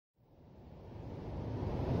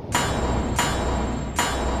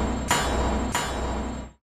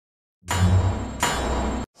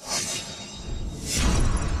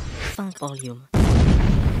volume.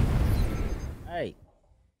 Hey,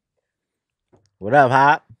 what up,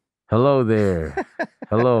 Hop? Hello there.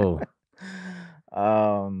 Hello.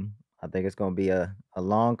 I think it's gonna be a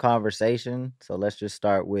long conversation. So let's just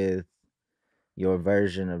start with your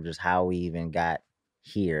version of just how we even got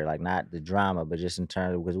here. Like not the drama, but just in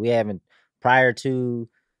terms of because we haven't prior to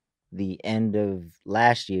the end of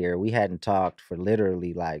last year, we hadn't talked for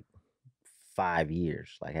literally like 5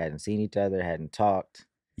 years. Like hadn't seen each other, hadn't talked.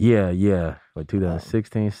 Yeah. Like Um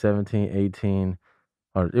 2016, 17, 18.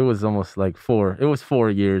 Or it was almost like 4. It was 4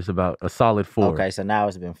 years, about a solid 4. okay, so now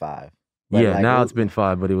it's been 5. But Yeah, like now it's been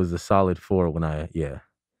 5, but it was a solid 4 when yeah.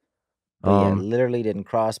 but yeah, Um literally didn't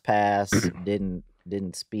cross paths,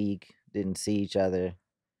 didn't speak, didn't see each other.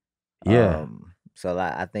 yeah. So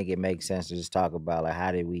like, I think it makes sense to just talk about like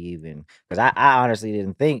how did we even? Because I honestly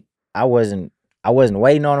didn't think I wasn't I wasn't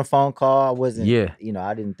waiting on a phone call. I wasn't Yeah.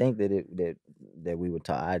 I didn't think that we would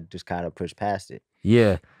talk. I just kind of pushed past it.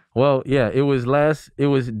 Yeah. Well, yeah, it was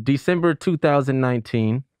December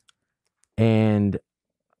 2019, and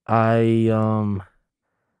I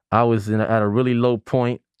I was at a really low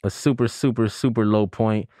point, a super low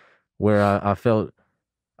point where I felt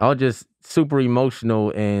I was just super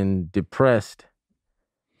emotional and depressed.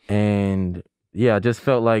 And yeah, I just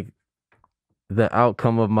felt like the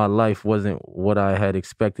outcome of my life wasn't what I had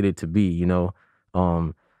expected it to be.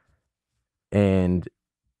 Um, and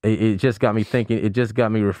it just got me thinking, it just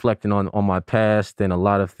got me reflecting on my past and a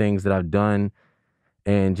lot of things that I've done,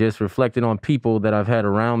 and just reflecting on people that I've had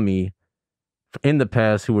around me in the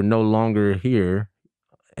past who were no longer here.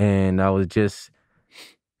 And I was just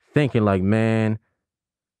thinking like, man,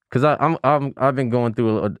 because I've been going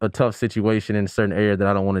through a tough situation in a certain area that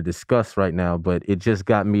I don't want to discuss right now, but it just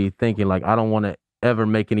got me thinking like I don't want to ever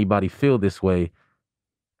make anybody feel this way,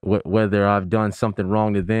 whether I've done something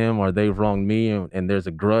wrong to them or they've wronged me, and there's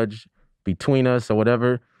a grudge between us or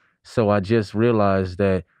whatever. So I just realized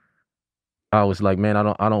that I was like, man,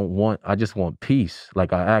 I just want peace.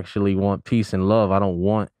 Like I actually want peace and love. I don't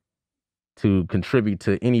want to contribute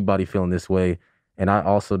to anybody feeling this way, and I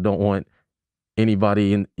also don't want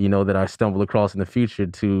anybody that I stumble across in the future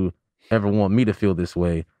to ever want me to feel this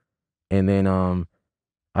way. And then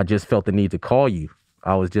I just felt the need to call you.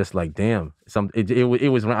 I was just like, damn, it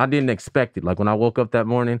was I didn't expect it. Like when I woke up that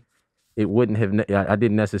morning, it wouldn't have I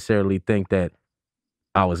didn't necessarily think that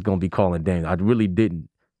I was going to be calling Dane. I really didn't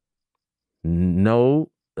know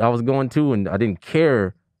I was going to, and I didn't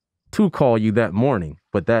care to call you that morning.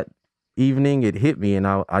 But that evening it hit me, and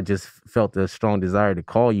I just felt a strong desire to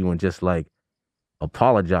call you and just like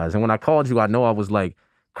apologize. And when I called you, I know I was like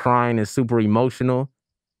crying and super emotional.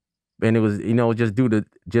 And it was, just due to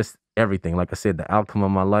just everything. Like I said, the outcome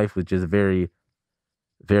of my life was just very,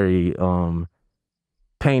 very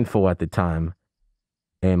painful at the time.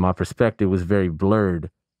 And my perspective was very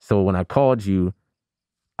blurred. So when I called you,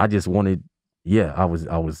 I just wanted, yeah, I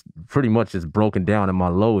was pretty much just broken down at my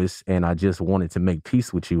lowest, and I just wanted to make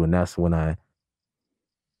peace with you. And that's when I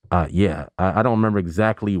don't remember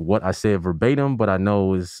exactly what I said verbatim, but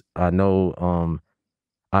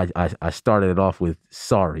I started it off with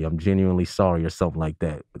sorry. I'm genuinely sorry or something like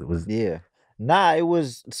that. But it was Yeah. Nah, it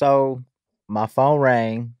was so my phone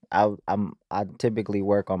rang. I typically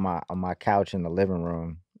work on my couch in the living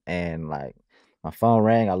room, and like my phone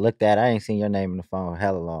rang. I looked at it, I ain't seen your name in the phone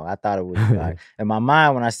hella long. I thought it was like in my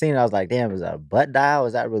mind when I seen it, I was like, damn, is that a butt dial?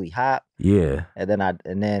 Is that really hot? yeah.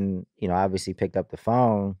 And then obviously picked up the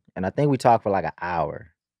phone, and I think we talked for like an hour.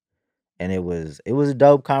 And it was a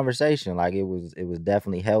dope conversation. Like it was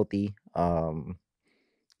definitely healthy.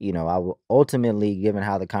 Ultimately, given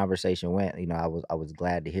how the conversation went, I was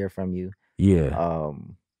glad to hear from you. Yeah.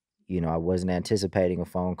 Um, I wasn't anticipating a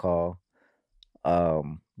phone call.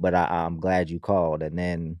 But I'm glad you called. And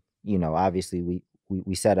then, obviously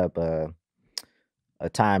we set up a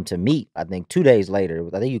time to meet. I think 2 days later.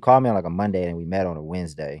 I think you called me on like a Monday and we met on a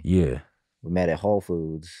Wednesday. Yeah. We met at Whole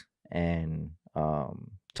Foods and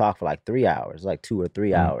talked for like 3 hours, like 2 or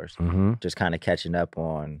 3 hours, Mm-hmm. just kind of catching up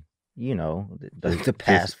on, the Just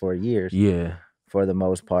past 4 years yeah. for the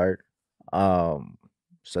most part.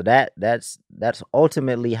 So that's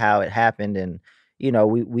ultimately how it happened. And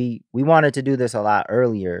we wanted to do this a lot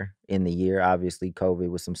earlier in the year. Obviously, COVID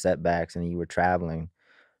with some setbacks, and you were traveling.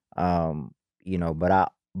 But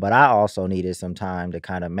I also needed some time to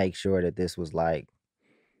kind of make sure that this was like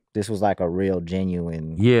a real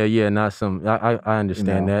genuine. Yeah. Not some I you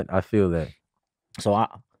understand know that. I feel that. so I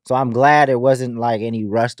so I'm glad it wasn't like any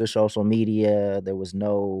rush to social media. There was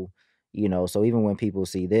no, so even when people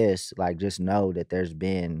see this, like just know that there's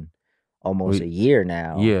been almost We a year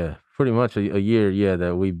now. yeah, pretty much a year, yeah,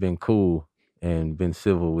 that we've been cool. and been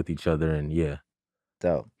civil with each other, and yeah.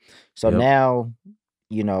 So Yep. now,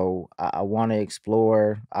 I want to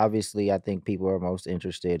explore. Obviously, I think people are most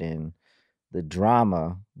interested in the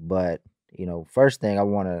drama, but first thing I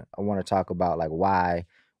want to talk about like why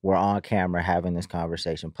we're on camera having this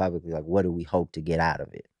conversation publicly. Like, what do we hope to get out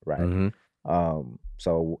of it, right? Mhm.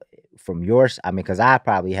 So from yours, I mean, because I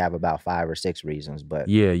probably have about 5 or 6 reasons, but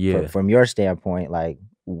Yeah, from yeah. from your standpoint, like,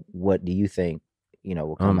 what do you think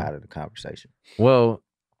will come Um, out of the conversation? well,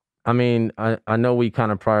 I mean, I know we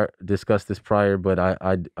kind of discussed this prior, but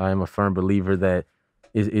I am a firm believer that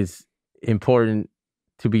is important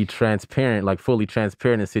to be transparent, like fully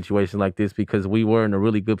transparent in situations like this, because we were in a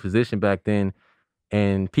really good position back then,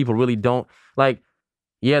 and people really don't like.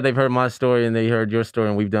 Yeah, they've heard my story and they heard your story,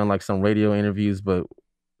 and we've done like some radio interviews, but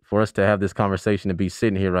for us to have this conversation and be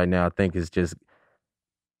sitting here right now, I think is just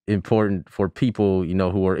important for people,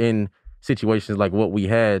 who are in situations like what we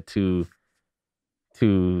had to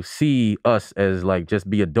see us as like just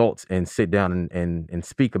be adults and sit down and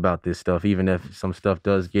speak about this stuff, even if some stuff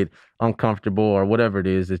does get uncomfortable or whatever it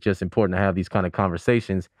is. It's just important to have these kind of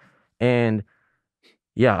conversations. And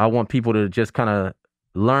yeah, I want people to just kind of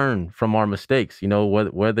learn from our mistakes,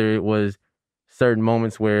 whether it was certain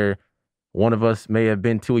moments where one of us may have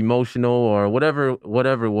been too emotional or whatever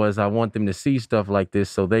it was. I want them to see stuff like this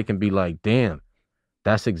so they can be like, damn,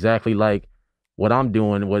 that's exactly like what I'm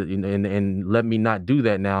doing. And let me not do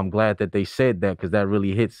that now. I'm glad that they said that because that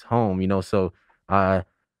really hits home. So I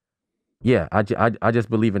yeah, I just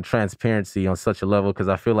believe in transparency on such a level because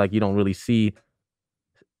I feel like you don't really see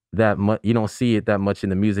that much. You don't see it that much in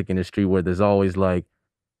the music industry where there's always like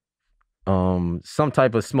some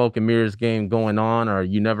type of smoke and mirrors game going on, or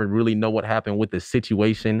you never really know what happened with the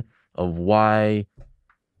situation of why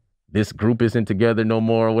this group isn't together no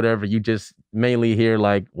more or whatever. You just mainly hear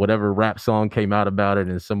like whatever rap song came out about it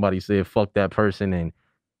and somebody said fuck that person, and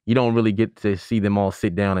you don't really get to see them all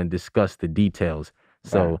sit down and discuss the details.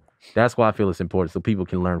 Right. So that's why I feel it's important so people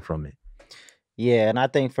can learn from it. Yeah, and I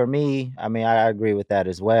think for me, I mean, I agree with that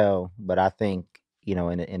as well. But I think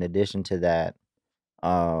in addition to that,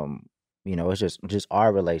 um, it's just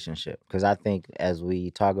our relationship because I think as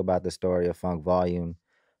we talk about the story of Funk Volume,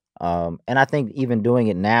 and I think even doing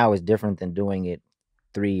it now is different than doing it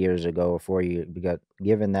 3 years ago or 4 years because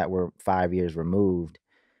given that we're 5 years removed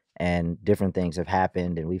and different things have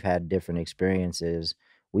happened and we've had different experiences,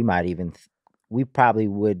 we might even we probably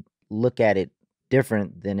would look at it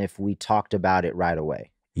different than if we talked about it right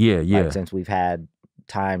away. Yeah, Like yeah, since we've had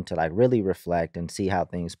time to like really reflect and see how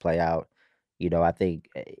things play out, I think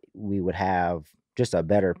we would have just a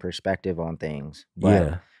better perspective on things.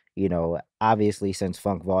 But yeah, obviously since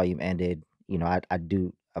Funk Volume ended, I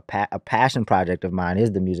do a passion project of mine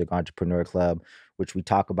is the Music Entrepreneur Club, which we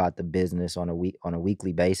talk about the business on a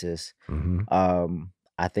weekly basis. hmm,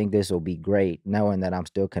 I think this will be great knowing that I'm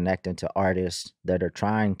still connecting to artists that are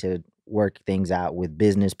trying to work things out with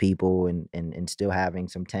business people and still having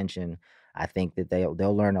some tension. I think that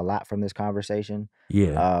they'll learn a lot from this conversation.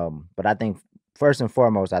 yeah, But I think first and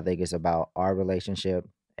foremost, I think it's about our relationship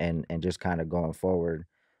and just kind of going forward.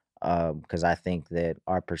 Because I think that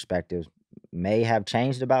our perspectives may have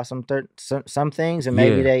changed about some things, and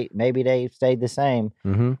maybe yeah, they stayed the same.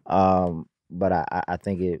 hmm, But I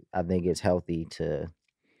think it's healthy to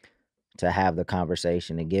have the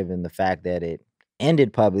conversation, and given the fact that it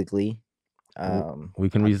ended publicly, um, we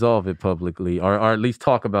can I, resolve it publicly, or at least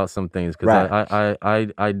talk about some things. Because right,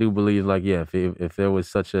 I do believe like yeah, if there was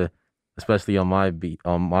such a, especially on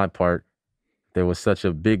my part, there was such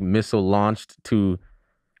a big missile launched to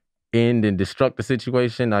end and destruct the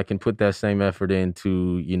situation, I can put that same effort in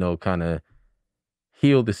to, kind of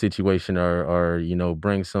heal the situation or,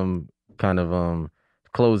 bring some kind of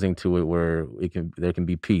closing to it where there can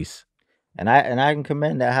be peace. and I can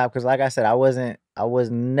commend that how because like I said, I was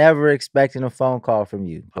never expecting a phone call from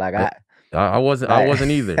you. Like Uh, I like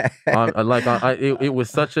wasn't either.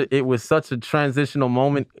 It was such a transitional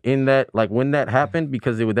moment in that, like when that happened,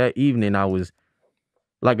 because it was that evening I was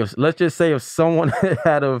like, if, let's just say if someone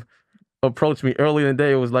had of approached me earlier in the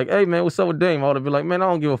day, it was like, hey man, what's up with Dame? I would have been like, man, I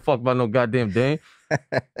don't give a fuck about no goddamn Dame.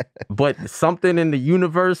 But something in the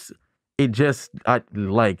universe, it just I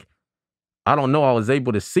don't know, I was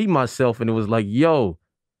able to see myself and it was like, yo,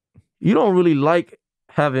 you don't really like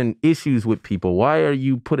having issues with people. Why are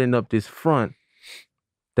you putting up this front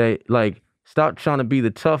that like stop trying to be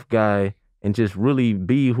the tough guy and just really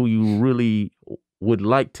be who you really would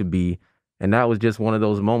like to be? And that was just one of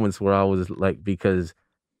those moments where I was like, because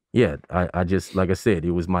yeah, I just like I said,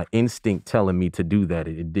 it was my instinct telling me to do that.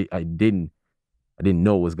 I didn't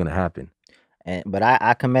know it was gonna happen. but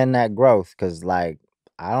I commend that growth because like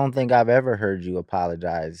I don't think I've ever heard you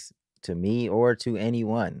apologize to me or to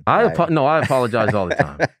anyone. No, I apologize all the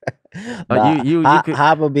time. Nah, You could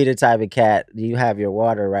Hop will be the type of cat. You have your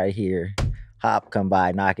water right here. Hop come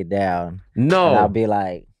by, knock it down, and I'll no, be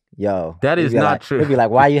like, "Yo," that is not true. he'll be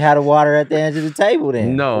like, "Why you had the water at the edge of the table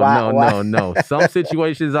then? No, Why, no, why?" no, no. Some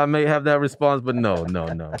situations I may have that response, but no, no,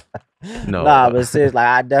 no, no. Nah, but seriously, like,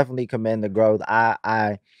 I definitely commend the growth.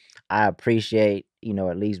 I appreciate,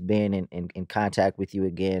 at least being in contact with you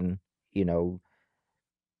again. You know,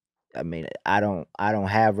 I mean, I don't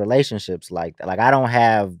have relationships like that. Like, I don't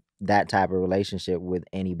have that type of relationship with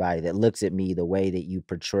anybody that looks at me the way that you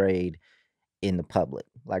portrayed in the public.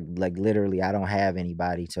 Like literally, I don't have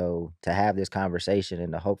anybody to have this conversation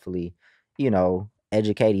and to hopefully,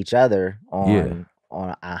 educate each other Yeah,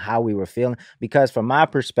 on how we were feeling. Because from my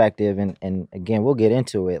perspective, and again, we'll get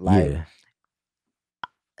into it. Like, yeah.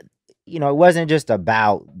 it wasn't just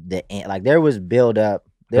about the end. Like, there was build up,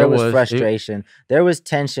 there There was was it. frustration, there was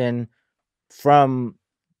tension from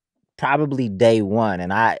probably day one.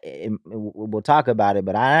 And we'll talk about it,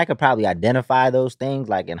 but I could probably identify those things,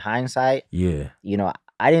 like, in hindsight. Yeah,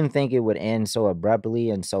 I didn't think it would end so abruptly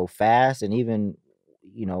and so fast. And even,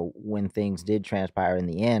 when things did transpire in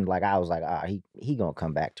the end, like, I was like, he gonna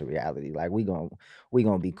come back to reality. Like, we gonna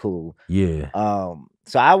be cool. yeah.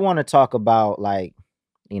 So I want to talk about, like,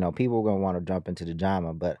 people are gonna want to jump into the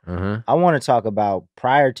drama, but Uh-huh. I want to talk about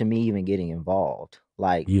prior to me even getting involved.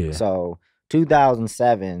 Like, Yeah, so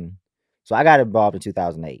 2007. So I got involved in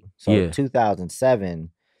 2008. So yeah,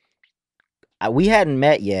 2007, we hadn't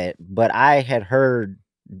met yet, but I had heard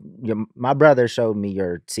my brother showed me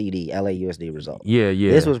your CD, LAUSD results. yeah,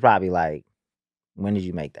 This yeah. was probably like, when did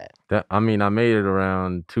you make that? That I mean, I made it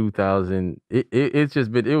around 2000.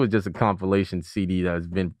 It was just a compilation CD that's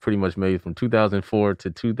been pretty much made from 2004 to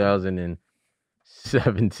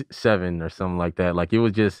 2007 or something like that. Like it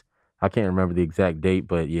was just I can't remember the exact date,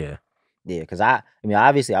 but yeah. Yeah, because I mean,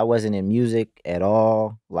 obviously, I wasn't in music at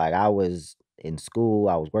all. Like, I was in school,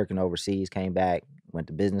 I was working overseas, came back, went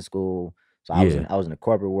to business school. So Yeah. I was in the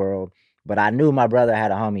corporate world, but I knew my brother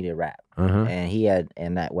had a homie that rap, Uh-huh.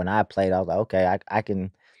 and that when I played, I was like, okay, I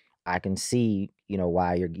can see,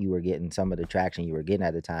 why you were getting some of the traction you were getting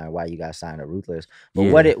at the time, why you got signed to Ruthless. But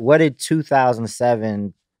Yeah. what did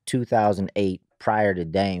 2007, 2008 prior to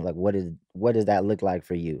Dame, like, what does that look like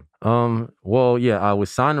for you? Well, yeah, I was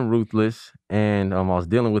signing Ruthless and I was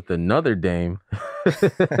dealing with another dame.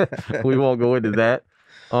 We won't go into that.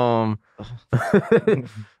 Um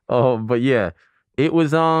oh, but yeah, it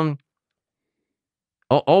was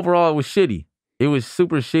overall it was shitty. It was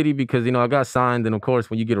super shitty because I got signed and of course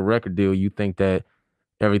when you get a record deal, you think that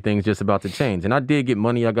everything's just about to change. And I did get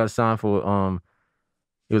money. I got signed for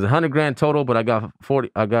it was 100 grand total, but I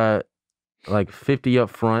got like 50 up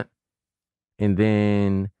front and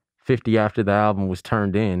then 50 after the album was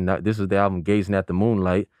turned in. This was the album Gazing at the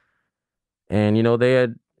Moonlight. And, they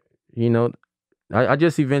had, you know, I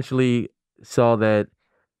just eventually saw that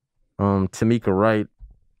Tamika Wright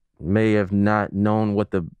may have not known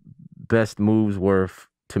what the best moves were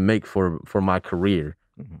to make for my career.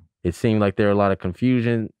 Mhm. It seemed like there was a lot of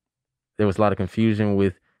confusion. There was a lot of confusion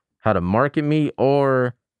with how to market me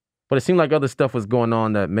but it seemed like other stuff was going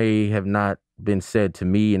on that may have not been said to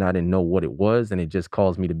me and I didn't know what it was. And it just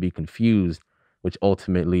caused me to be confused, which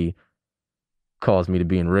ultimately caused me to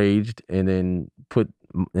be enraged and then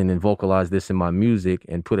vocalize this in my music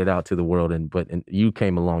and put it out to the world. And you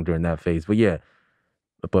came along during that phase. But yeah,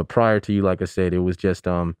 but prior to you, like I said, it was just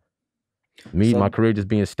my So career just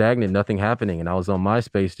being stagnant, nothing happening. And I was on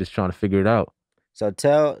MySpace just trying to figure it out.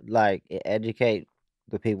 educate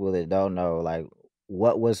the people that don't know, like,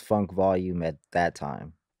 what was Funk Volume at that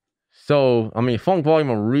time? So, I mean, Funk Volume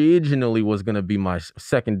originally was gonna be my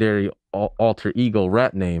secondary alter ego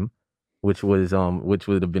rap name, which would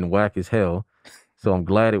have been whack as hell. So I'm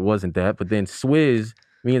glad it wasn't that. But then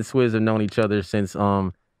me and Swizz have known each other since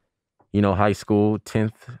high school,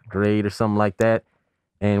 10th grade or something like that.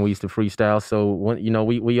 And we used to freestyle. So when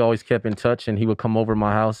we always kept in touch and he would come over to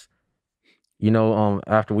my house,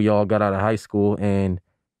 after we all got out of high school and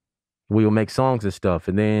we would make songs and stuff.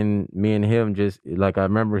 And then me and him just like I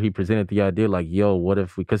remember he presented the idea like, yo, what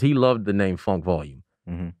if we because he loved the name Funk Volume.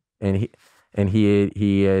 Mhm. And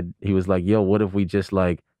he was like, yo, what if we just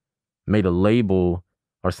like made a label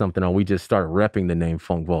or something, or we just start repping the name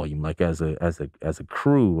Funk Volume, like as a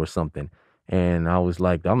crew or something. And I was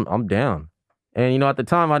like, I'm down. And at the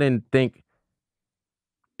time I didn't think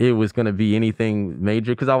it was gonna be anything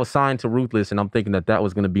major because I was signed to Ruthless and I'm thinking that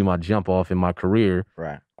was gonna be my jump off in my career.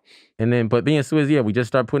 Right. And then, but being Swizz, yeah, we just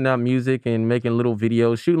started putting out music and making little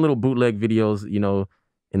videos, shooting little bootleg videos,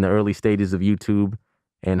 in the early stages of YouTube.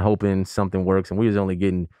 and hoping something works. And we was only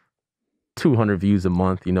getting 200 views a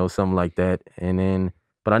month, something like that. And then,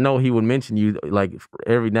 but I know he would mention you like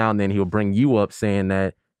every now and then. He'll bring you up saying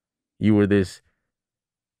that you were this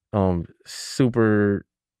super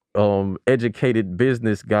educated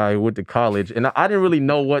business guy who went to college, and I didn't really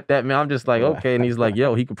know what that meant. I'm just like, Right. okay. And he's like,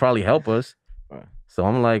 yo, he could probably help us. Right. So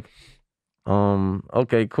I'm like,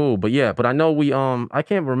 okay, cool. But yeah, but I know I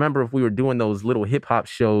can't remember if we were doing those little hip hop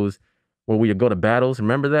shows where we would go to battles.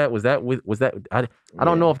 Remember that? Was that I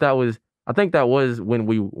don't know Yeah. if that was, I think that was when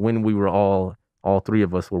we were all three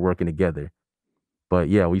of us were working together. But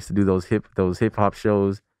yeah, we used to do those hip hop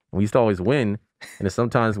shows, and we used to always win. And then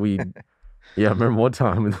sometimes yeah, I remember one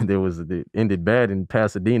time it ended bad in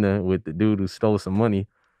Pasadena with the dude who stole some money.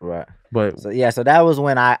 Right. But So yeah, so that was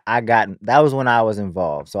when that was when I was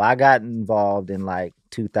involved. So I got involved in like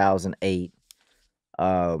 2008.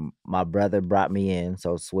 My brother brought me in,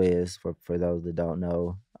 so Swizz for those that don't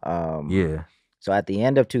know. yeah, So at the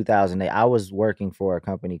end of 2008, I was working for a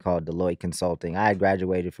company called Deloitte Consulting. I had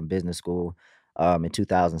graduated from business school in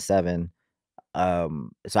 2007. So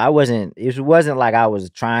it wasn't like I was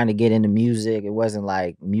trying to get into music. It wasn't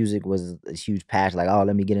like music was a huge passion, like, oh,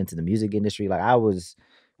 let me get into the music industry. Like I was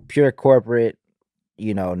pure corporate,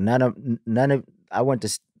 none of I went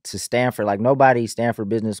to Stanford. Like nobody Stanford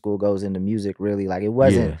Business School goes into music really. Like it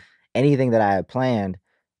wasn't yeah, anything that I had planned.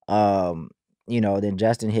 Um, then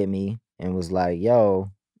Justin hit me and was like, yo,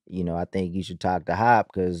 I think you should talk to Hop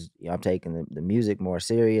because I'm taking the music more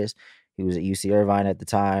serious. He was at UC Irvine at the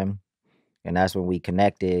time, and that's when we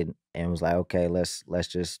connected and was like, okay, let's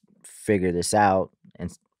just figure this out.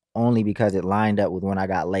 And only because it lined up with when I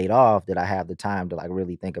got laid off did I have the time to like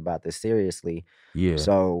really think about this seriously. yeah,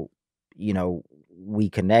 So, we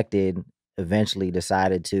connected, eventually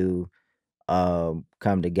decided to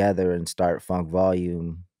come together and start Funk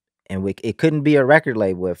Volume. And it couldn't be a record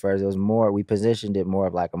label at first. It was more, we positioned it more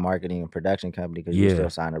of like a marketing and production company because you were still yeah.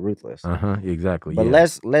 signed to Ruthless. Uh-huh. Exactly. But Yeah.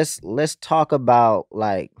 let's talk about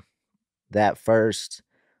like that first,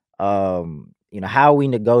 how we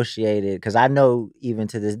negotiated, because I know even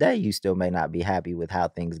to this day you still may not be happy with how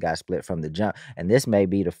things got split from the jump, and that may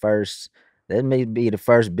be the first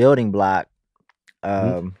building block.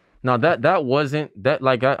 N- um No, that wasn't that,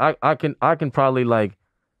 like I can probably like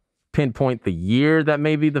pinpoint the year that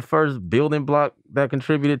may be the first building block that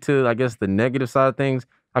contributed to, I guess, the negative side of things.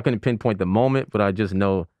 I couldn't pinpoint the moment, but I just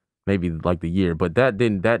know maybe like the year. But that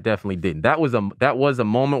definitely didn't. That was a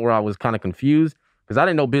moment where I was kind of confused because I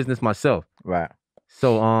didn't know business myself. right.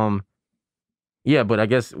 So yeah, but I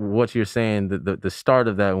guess what you're saying, the start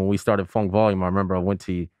of that when we started Funk Volume, I remember I went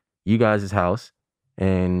to you guys' house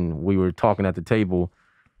and we were talking at the table,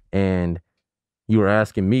 and you were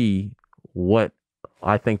asking me what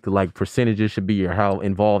I think the like percentages should be or how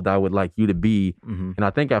involved I would like you to be. Hmm. And I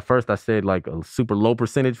think at first I said like a super low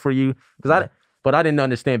percentage for you because but I didn't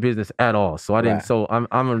understand business at all. So I didn't. Right. So I'm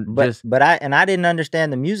but just but I didn't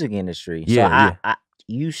understand the music industry, so yeah, yeah,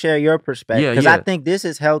 you share your perspective, yeah, because I yeah. think this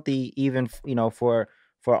is healthy even for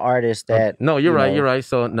artists Okay. that No, you're right. You're right.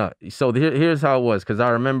 So no. So here's how it was because I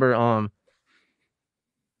remember I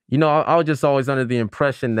was just always under the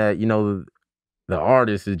impression that the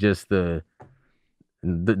artist is just the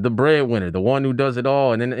breadwinner, the one who does it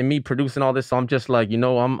all, and then and me producing all this. So I'm just like,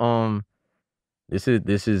 I'm this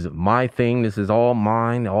is my thing. This is all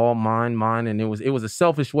mine, mine. And it was a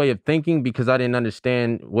selfish way of thinking because I didn't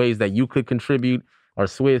understand ways that you could contribute or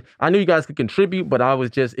switch. I knew you guys could contribute, but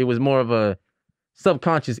it was more of a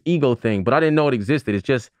subconscious ego thing. But I didn't know it existed. It's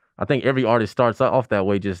just I think every artist starts off that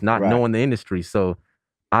way, just not right. knowing the industry. So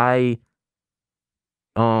I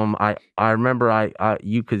I remember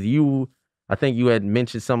because you I think you had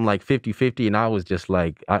mentioned something like 50-50, and I was just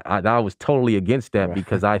like I was totally against that Right.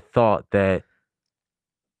 because I thought that,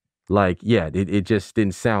 like, yeah, it just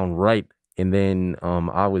didn't sound right. And then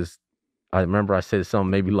I remember I said something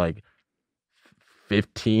maybe like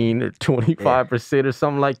 15 or Yeah. 25% or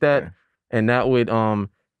something like that. Yeah. And that would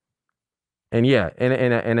and yeah,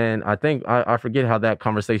 and then I think I forget how that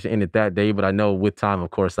conversation ended that day, but I know with time,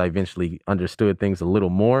 of course, I eventually understood things a little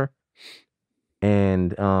more. And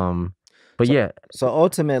but So yeah, so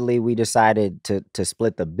ultimately we decided to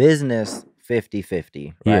split the business 50-50,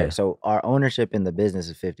 right? yeah, So our ownership in the business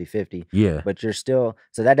is 50-50, yeah, but you're still,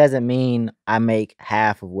 so that doesn't mean I make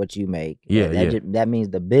half of what you make. yeah, yeah. That means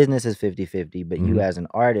the business is 50-50, but you Mhm. as an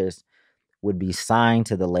artist would be signed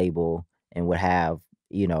to the label and would have,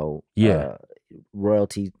 you know, Yeah. uh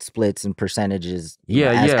royalty splits and percentages,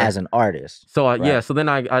 Yeah, yeah. as an artist, So right? so then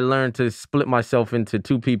I learned to split myself into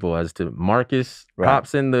two people as to Marcus Right.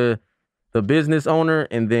 Hopsin, the business owner,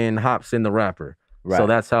 and then Hopsin, the rapper. So Right.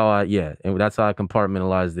 that's how and that's how I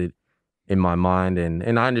compartmentalized it in my mind,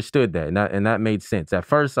 and I understood that, and that made sense. At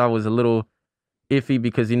first, I was a little iffy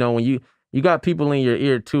because when you got people in your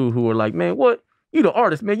ear too who are like, man, what? You the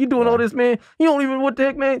artist, man. You doing all Right. this, man. You don't even what the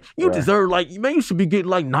heck, man. You Right. deserve man. You should be getting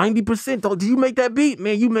like 90%. Do you make that beat,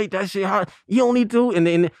 man? You make that shit hot. You don't need to. And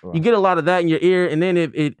then you Right. get a lot of that in your ear, and then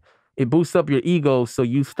it boosts up your ego, so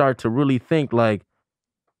you start to really think like,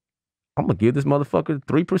 I'm gonna give this motherfucker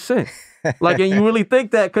 3%. Like, and you really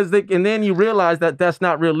think that and then you realize that that's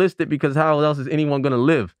not realistic because how else is anyone gonna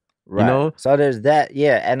live? You Right. know? So there's that,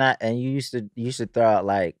 yeah, and you used to throw out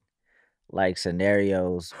like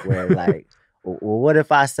scenarios where like, well, what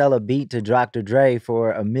if I sell a beat to Dr. Dre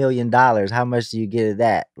for $1 million? How much do you get of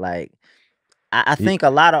that? Like, I Ye- think a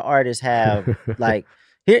lot of artists have like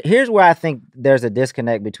here's where I think there's a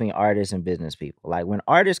disconnect between artists and business people. Like when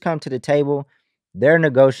artists come to the table, they're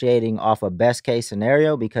negotiating off a best case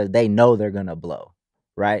scenario because they know they're gonna blow.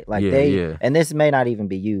 Right? Like yeah, yeah, and this may not even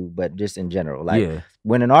be you, but just in general. Like yeah.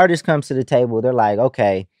 when an artist comes to the table, they're like,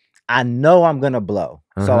 okay, I know I'm gonna blow.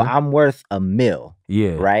 So Uh-huh. I'm worth a mil,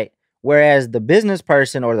 Yeah. right? Whereas the business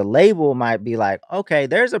person or the label might be like, okay,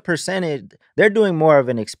 there's a percentage. They're doing more of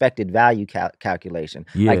an expected value calculation.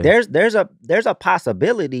 Like Yeah. there's a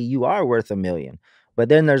possibility you are worth a million, but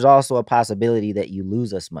then there's also a possibility that you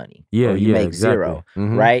lose us money Yeah, or you yeah, make exactly. zero,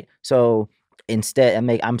 right? So instead,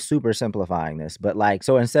 I'm super simplifying this, but like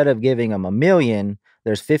so instead of giving them a million,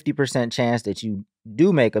 there's 50% chance that you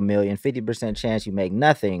do make a million, 50% chance you make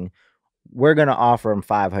nothing. We're gonna offer them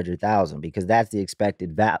 500,000 because that's the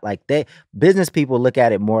expected like business people look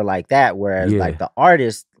at it more like that, whereas like Yeah. the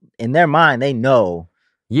artists in their mind they know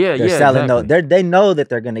Yeah, they're yeah, selling exactly. they know that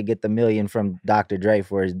they're gonna get the million from Dr. Dre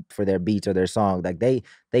for their beats or their song. Like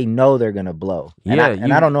they know they're gonna blow, and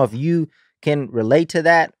Yeah, I don't know if you can relate to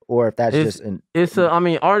that or if that's it's just an I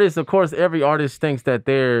mean, artists, of course, every artist thinks that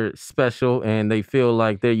they're special and they feel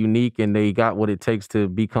like they're unique and they got what it takes to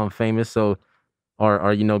become famous. So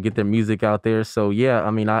or get their music out there. So yeah,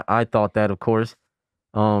 I mean, I thought that, of course,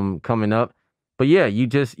 coming up. But yeah,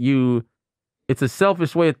 it's a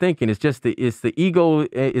selfish way of thinking. It's just the ego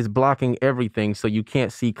is blocking everything, so you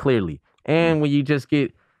can't see clearly. mm, And when you just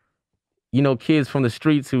get kids from the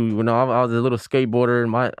streets who I was a little skateboarder,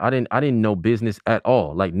 and I didn't know business at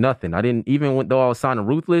all, like nothing. I didn't even though I was signing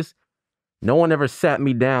Ruthless, no one ever sat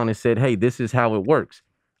me down and said, "Hey, this is how it works."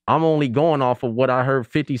 I'm only going off of what I heard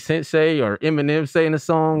 50 Cent say or Eminem say in a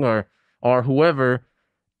song or whoever,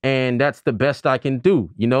 and that's the best I can do,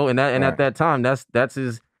 and at right. that time, that's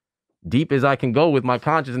as deep as I can go with my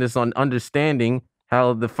consciousness on understanding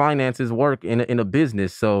how the finances work in a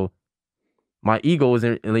business. So my ego was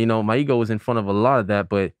in front of a lot of that,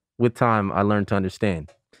 but with time I learned to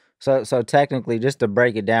understand. So technically, just to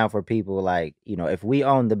break it down for people, like, if we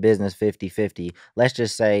own the business 50-50, let's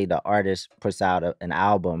just say the artist puts out an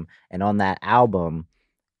album, and on that album,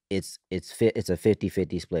 it's a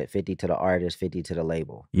 50-50 split, 50 to the artist, 50 to the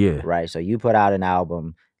label, Yeah. right? So you put out an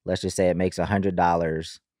album, let's just say it makes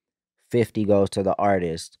 $100, 50 goes to the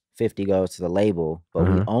artist, 50 goes to the label, but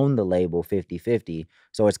we Uh-huh. own the label 50-50.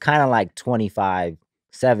 So it's kind of like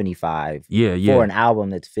 25-75 Yeah, for yeah. an album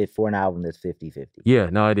that's fit for an album that's 50-50. Yeah,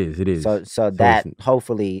 no, it is. It is. So So it's that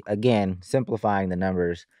hopefully again simplifying the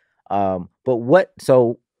numbers. But what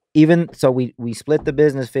so even so we split the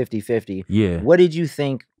business 50-50. yeah. What did you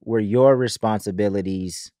think were your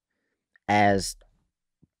responsibilities as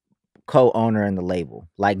co-owner in the label?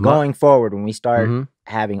 Like My going forward when we start mhm.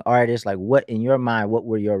 having artists, like what in your mind, what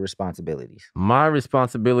were your responsibilities? My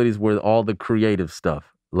responsibilities were all the creative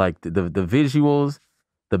stuff, like the visuals,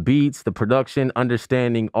 the beats, the production,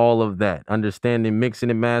 understanding all of that, understanding mixing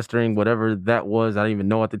and mastering, whatever that was. I didn't even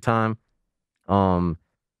know at the time. Um,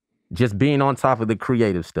 just being on top of the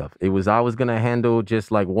creative stuff. I was gonna handle just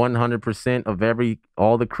like 100% of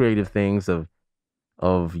all the creative things you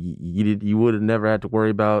would have never had to worry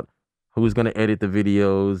about who's gonna edit the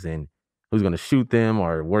videos and who's gonna shoot them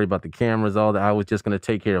or worry about the cameras, all that. I was just gonna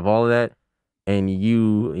take care of all of that. And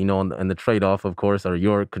and the trade off, of course, or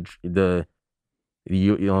your end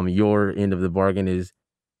of the bargain is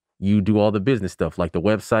you do all the business stuff like the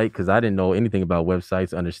website, because I didn't know anything about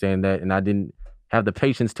websites, understand that, and I didn't have the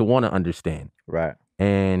patience to want to understand. Right.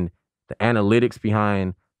 And the analytics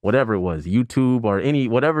behind whatever it was, YouTube or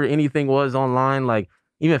whatever anything was online, like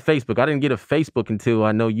even Facebook. I didn't get a Facebook until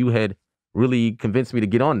I know you had really convinced me to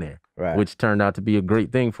get on there, Right. which turned out to be a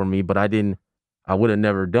great thing for me. But I would have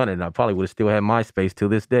never done it. And I probably would have still had MySpace till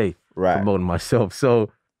this day Right. promoting myself. So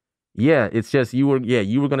yeah, it's just you were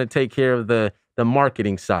gonna take care of the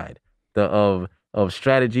marketing side, the of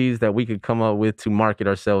strategies that we could come up with to market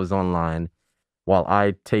ourselves online, while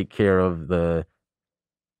I take care of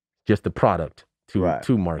just the product Right.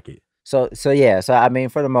 to market. So yeah, so I mean,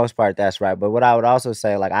 for the most part, that's right. But what I would also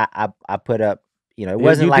say, like I put up, it Yeah,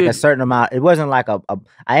 wasn't you like a did. certain amount. It wasn't like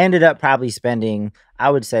I ended up probably spending, I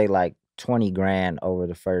would say like 20 grand over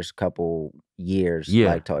the first couple years. Yeah,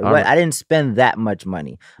 Like I didn't spend that much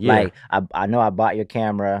money. yeah. Like I know I bought your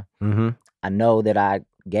camera. Mm-hmm. I know that I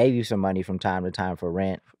gave you some money from time to time for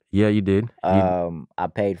rent. Yeah, you did. You I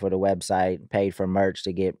paid for the website, paid for merch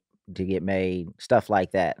to get made, stuff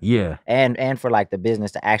like that. yeah. And for like the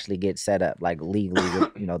business to actually get set up like legally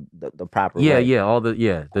with, the proper Yeah, way. yeah, all the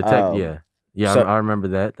tech, Um yeah. Yeah, so I remember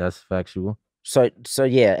that. That's factual. so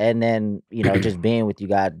yeah, and then, just being with you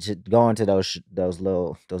guys, just going to those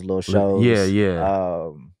little Yeah, shows, yeah.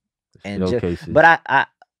 and just Showcases. but I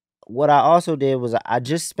what I also did was I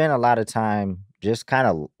just spent a lot of time just kind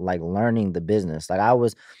of like learning the business. Like I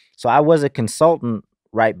was a consultant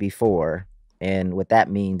right before. And what that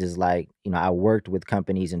means is like, I worked with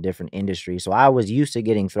companies in different industries. So I was used to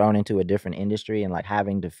getting thrown into a different industry and like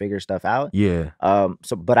having to figure stuff out. Yeah.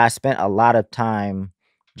 But I spent a lot of time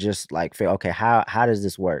just like, okay, how does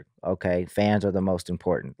this work? Okay, fans are the most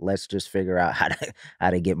important. Let's just figure out how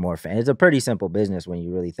to get more fans. It's a pretty simple business when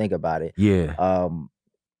you really think about it. Yeah. Um,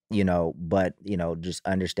 but just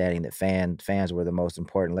understanding that fans were the most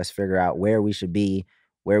important. Let's figure out where we should be,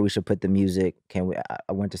 where we should put the music. Can we?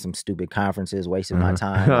 I went to some stupid conferences, wasted my Uh-huh.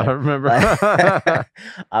 time. I remember.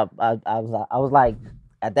 I was like,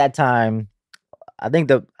 at that time, I think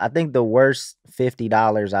the worst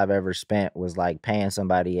 $50 I've ever spent was like paying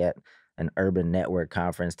somebody at an urban network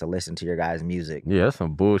conference to listen to your guys' music Yeah, that's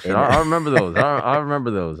some bullshit. in I remember those. I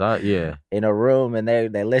remember those. Yeah. in a room, and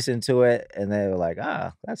they listened to it and they were like,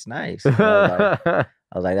 "Ah, that's nice." And I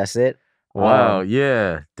was like, "That's it." Wow,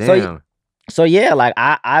 yeah. So Damn. so yeah, like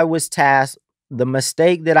I was tasked. The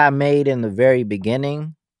mistake that I made in the very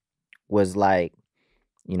beginning was like,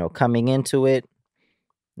 coming into it,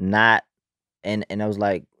 not and I was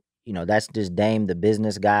like, that's just Dame, the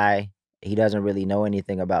business guy. He doesn't really know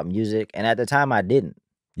anything about music, and at the time I didn't.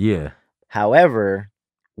 Yeah. However,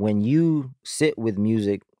 when you sit with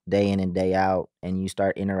music day in and day out and you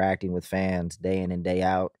start interacting with fans day in and day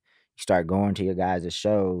out, you start going to your guys'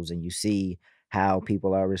 shows and you see how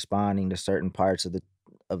people are responding to certain parts of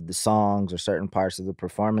the songs or certain parts of the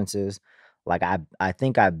performances. Like I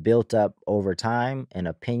think I built up over time an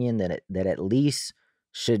opinion that at least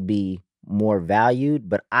should be more valued,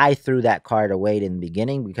 but I threw that card away in the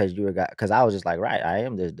beginning because because I was just like, right, I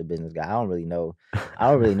am the business guy. I don't really know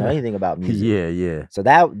anything about music. Yeah, yeah. So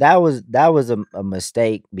that was a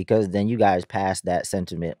mistake because then you guys passed that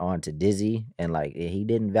sentiment on to Dizzy and like he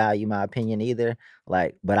didn't value my opinion either.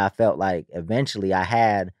 Like, but I felt like eventually I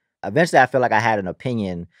feel like I had an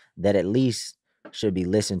opinion that at least should be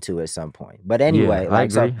listened to at some point. But Yeah, anyway, I like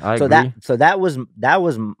agree. I so that agree. so that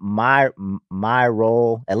was my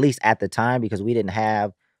role, at least at the time, because we didn't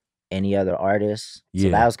have any other artists. So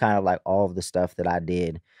that Yeah. was kind of like all of the stuff that I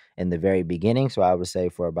did in the very beginning. So I would say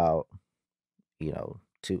for about,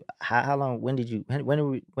 to how long when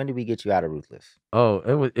did we get you out of Ruthless? Oh,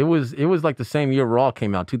 it was like the same year Raw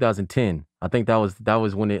came out, 2010. I think that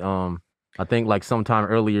was when it I think like sometime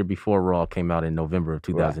earlier before Raw came out in November of Right.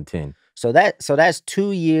 2010. So that's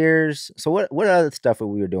 2 years. So what other stuff were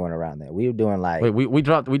we doing around there? We were doing Wait,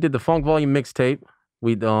 like we did the Funk Volume mixtape.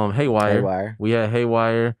 We Haywire. Haywire. We had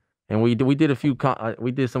Haywire, and we did a few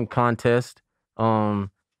we did some contest.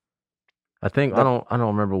 Um, I think The I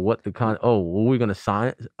don't remember what the Oh, were we gonna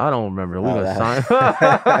sign? I don't remember. We Oh, gonna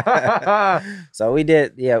sign? so we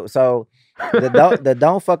did, yeah. So the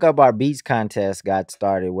Don't Fuck Up Our Beats contest got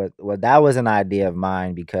started. That was an idea of mine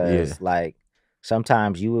Yeah. because like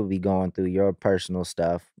sometimes you would be going through your personal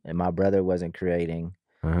stuff and my brother wasn't creating.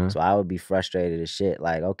 Uh-huh. So I would be frustrated as shit.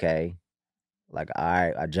 Like, okay, like, all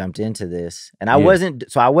right, I jumped into this, and Yeah.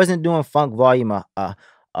 I wasn't doing funk volume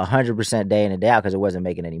 100% day in and day out because it wasn't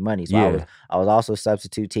making any money. So Yeah. I was also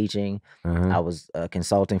substitute teaching. Uh-huh. I was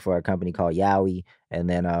consulting for a company called Yowie, and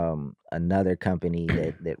then another company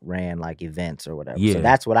that ran like events or whatever. So Yeah.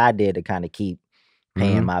 that's what I did to kind of keep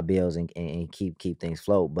paying Mhm. my bills and keep things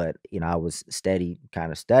float. But I was steady kind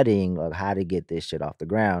of studying of how to get this shit off the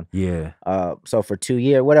ground. Yeah. So for 2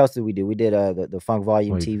 years, what else did we do? We did the Funk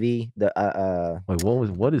Volume Wait. TV, Wait,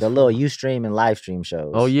 what is the little Funk? Ustream and live stream Oh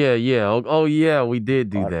shows yeah, yeah. Oh yeah, we did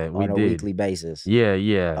do on that. We on a did. weekly basis. Yeah,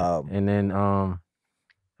 yeah. Um, And then oh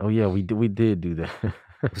yeah, we did do that.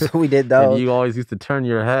 so we did And those. you always used to turn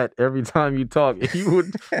your hat every time you talk. You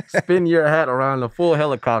would spin your hat around a full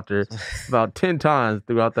helicopter about 10 times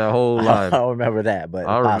throughout that whole I live. don't remember that, but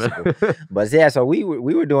I it's possible. remember. But yeah, so we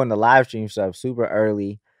were doing the live stream stuff super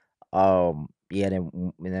early. yeah,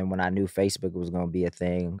 and then when I knew Facebook was gonna be a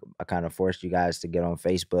thing, I kind of forced you guys to get on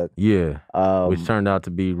Facebook. Yeah, which Um, turned out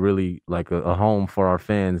to be really like a home for our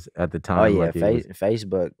fans at the oh time. yeah, Like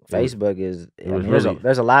Facebook. it was, Facebook is. it I was mean, really,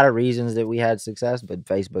 there's a lot of reasons that we had success, but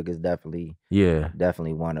Facebook is yeah,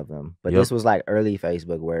 definitely one of them. But yep, this was like early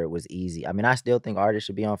Facebook where it was easy. I mean, I still think artists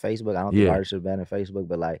should be on Facebook. I don't think yeah. artists should be on Facebook,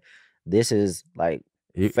 but like this is like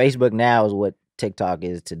It, Facebook now is what TikTok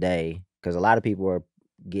is today because a lot of people are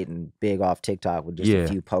getting big off TikTok with just a yeah,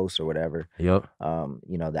 few posts or whatever. yep.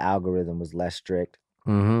 The algorithm was less strict.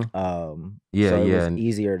 Mm-hmm. Yeah, So it yeah, was and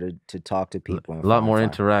easier to talk to people and a lot find more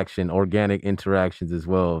find. interaction, organic interactions as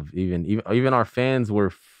well. Even our fans were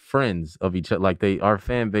friends of each other. Like our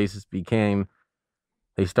fan bases became,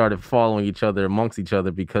 they started following each other amongst each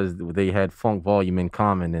other because they had funk volume in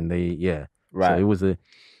common, and yeah. So it Right. was a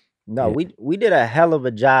No, yeah, we did a hell of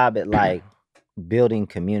a job at like building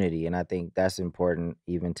community, and I think that's important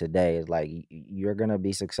even today. Is like you're gonna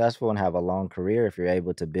be successful and have a long career if you're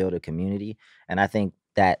able to build a community. And I think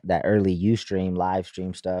that early Ustream live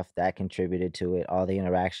stream stuff that contributed to it. All the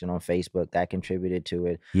interaction on Facebook that contributed to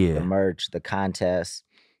it. The yeah, merch, the contests.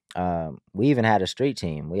 We even had a street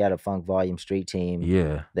team. We had a Funk Volume street team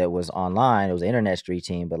yeah, that was online. It was an internet street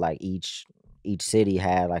team, but like each city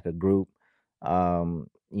had like a group.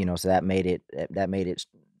 So that made it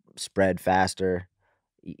spread faster.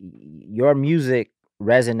 Your music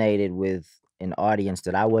resonated with an audience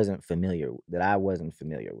that I wasn't familiar with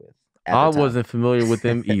at the I time. wasn't familiar with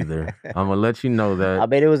them either. I'm gonna let you know I that.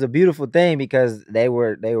 mean, it was a beautiful thing because they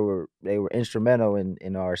were instrumental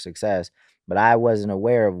in our success, but I wasn't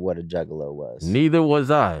aware of what a juggalo was. Neither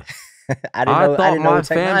was I. I I didn't know what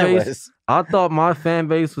Tech Nine was. thought my fan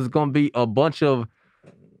base was gonna be a bunch of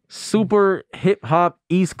super hip hop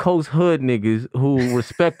East Coast hood niggas who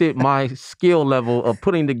respected my skill level of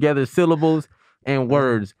putting together syllables and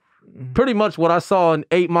words. Pretty much what I saw in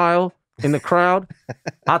 8 Mile in the crowd.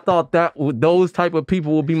 I thought that those type of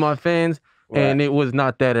people would be my fans, Right. and it was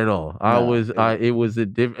not that at all. No. It was a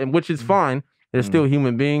different, which is fine. They're still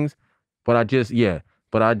human beings, but I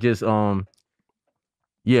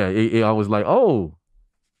was like, oh,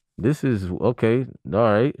 this is okay, all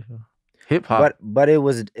right, hip hop. But it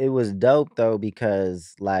was dope though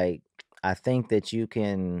because like I think that you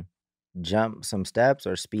can jump some steps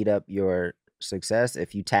or speed up your success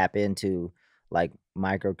if you tap into like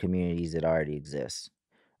micro communities that already exist.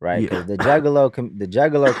 Right? Yeah, Because the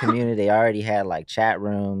Juggalo community, they already had like chat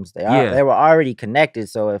rooms. yeah, They were already connected.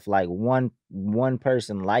 So if like one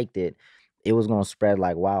person liked it, it was gonna spread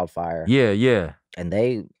like wildfire. yeah, yeah. And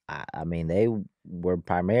I mean, they were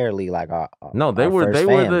primarily like No, our first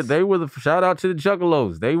fans. they were the shout out to the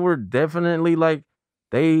Juggalos. They were definitely like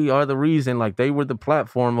they are the reason, like they were the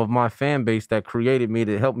platform of my fan base that created me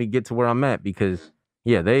to help me get to where I'm at because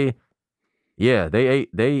yeah, they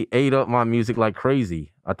ate up my music like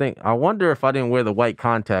crazy. I wonder if I didn't wear the white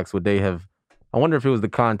contacts, would they have I wonder if it was the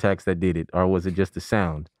contacts that did it or was it just the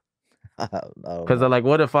sound? I don't Cause know. like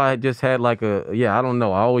what if I had just had like I don't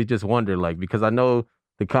know. I always just wonder like because I know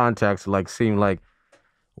the contacts like seem like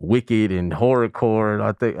wicked and horrorcore. And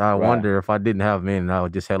I Right, wonder if I didn't have men and I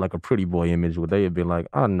would just had like a pretty boy image, would they have been like,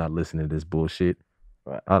 I'm not listening to this bullshit.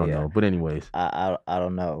 right, I don't yeah. know. But anyways, I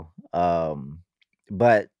don't know.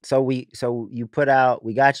 But so we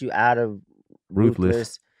got you out of Ruthless.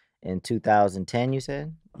 Ruthless in 2010, you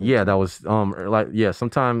said? Yeah, that was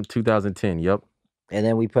sometime 2010. Yep. And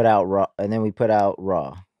then we put out Raw,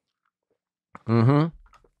 Mm-hmm.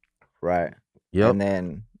 right? Yep. And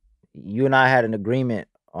then you and I had an agreement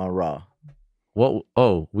on Raw.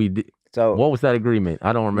 We did. So What was that agreement?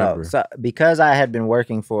 I don't no, remember. so because I had been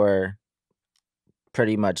working for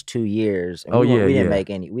pretty much 2 years and Oh yeah, we didn't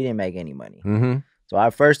yeah. make any money. Mm-hmm. So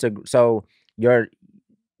our first so your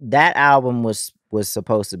that album was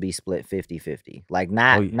supposed to be split 50-50. Like Oh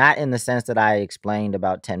not in the sense that I explained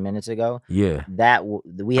about 10 minutes ago. yeah.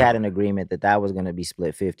 We had an agreement that was going to be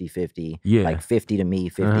split 50-50, Yeah. like 50 to me,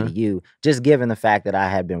 50 Uh-huh. to you, just given the fact that I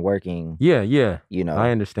had been working, Yeah, yeah. you I know.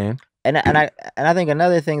 understand. And I think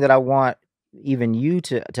another thing that I want even you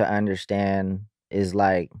to understand is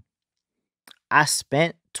like I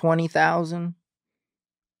spent 20,000,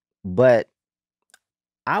 but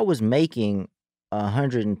I was making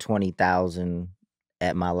 120,000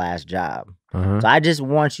 at my last job. Uh-huh. So I just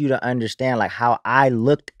want you to understand like how I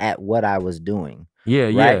looked at what I was doing. Yeah,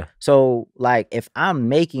 Right. yeah. So like if I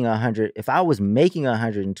was making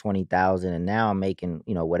 120,000 and now I'm making,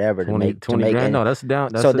 whatever to 20, make 20 make grand. any, No, that's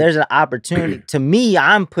down. so there's an opportunity to me.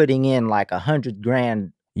 I'm putting in like 100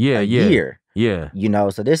 grand Yeah, a yeah. year, Yeah.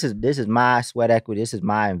 so this is my sweat equity. This is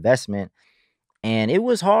my investment. And it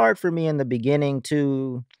was hard for me in the beginning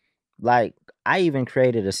to like I even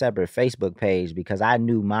created a separate Facebook page because I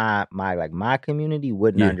knew my community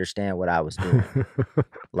wouldn't Yeah. understand what I was doing.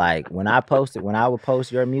 Like when I would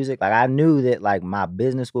post your music, like I knew that like my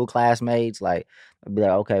business school classmates, like I'd be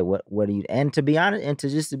like, okay, what do you? And to be honest, and to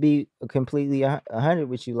just to be completely 100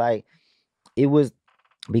 with you, like it was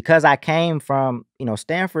because I came from,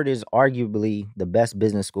 Stanford is arguably the best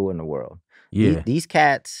business school in the world. Yeah. These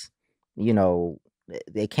cats, you know,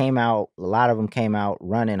 they came out. A lot of them came out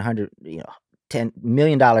running $10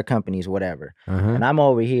 million companies, whatever. Uh-huh. And I'm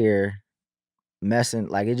over here messing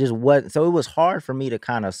like it just was so it was hard for me to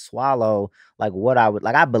kind of swallow like what I would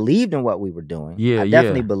like. I believed in what we were doing. Yeah, I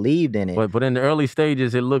definitely yeah. believed in it But in the early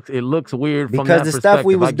stages, it looks weird from because that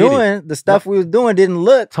perspective. I get it. the No, stuff we was doing didn't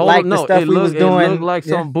look total like the no. stuff It we was looked it looked doing. like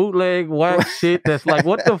Yeah. some bootleg whack shit. That's like,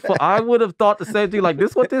 what the fuck? I would have thought the same thing. Like,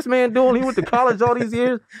 this what this man doing? He went to college all these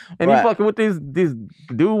years, and he Right. fucking with this dude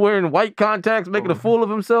wearing white contacts, making a fool of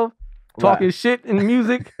himself, talking Right. shit in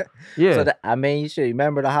music. So Yeah. I mean, you should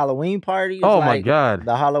remember the Halloween party. It's Oh my like god.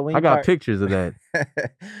 the I Halloween got part. pictures of that.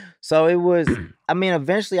 So it was. I mean,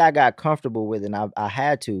 eventually I got comfortable with it. And I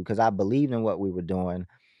had to because I believed in what we were doing.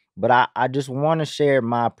 But I just want to share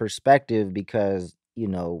my perspective because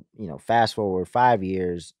fast forward 5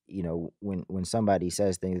 years. When somebody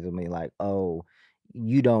says things to me like, "Oh,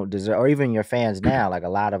 you don't deserve," or even your fans now, like a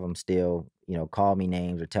lot of them still call me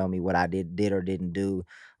names or tell me what I did or didn't do.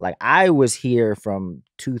 Like I was here from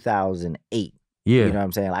 2008. You know Yeah, what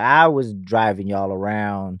I'm saying? Like I was driving y'all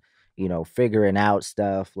around, figuring out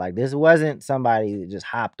stuff. Like this wasn't somebody that just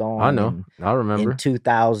hopped I on know. I in remember.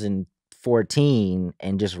 2014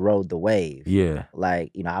 and just rode the wave. Yeah.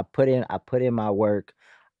 Like, I put in my work.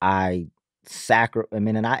 I I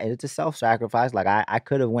mean, it's a self-sacrifice. Like I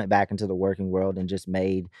could have went back into the working world and just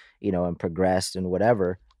made, and progressed and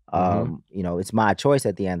whatever. Mhm. It's my choice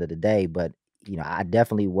at the end of the day, but I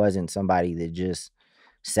definitely wasn't somebody that just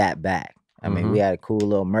sat back. I mean, we Mhm. had a cool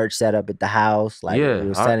little merch set up at the house. Like we Yeah.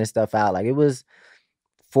 were sending stuff out. Like it was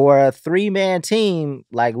for a 3-man team.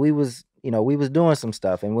 Like we was doing some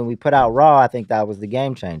stuff. And when we put out Raw, I think that was the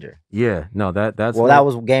game changer. Yeah. No, that's Well, that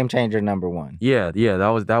when. was game changer number one. Yeah, yeah, that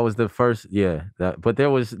was the first. Yeah, but there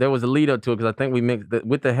was a lead up to it, because I think we mixed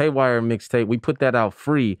with the Haywire mixtape. We put that out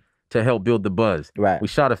free to help build the buzz. Right. We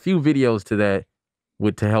shot a few videos to that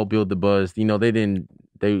to help build the buzz. They didn't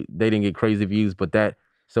get crazy views, but that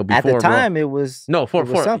so At the before Raw. time, it was No, it for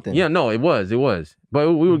was something. yeah, no, it was,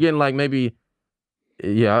 but we were getting like maybe,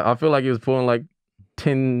 yeah, I feel like it was pulling like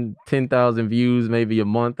 10,000 views maybe a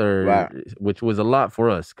month, or Right. which was a lot for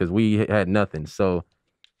us because we had nothing. So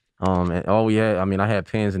and all we had, I mean, I had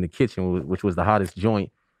Pans in the Kitchen, which was the hottest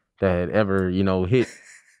joint that had ever, hit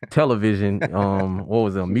television. What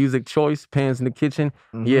was it? Music Choice, Pans in the Kitchen.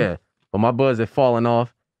 Hmm. Yeah, but my buzz had fallen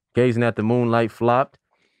off. Gazing at the Moonlight flopped,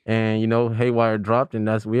 and Haywire dropped, and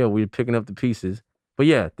we were picking up the pieces. But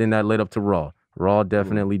yeah, then that led up to Raw. Raw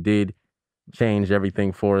definitely did change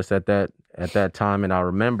everything for us at that time, and I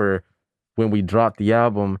remember when we dropped the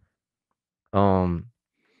album, um,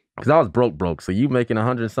 because I was broke. So you making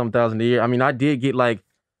 100 some thousand a year. I mean, I did get like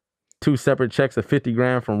two separate checks of 50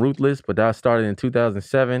 grand from Ruthless, but that started in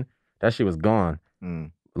 2007. That shit was gone.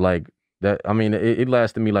 Mm. Like that. I mean, it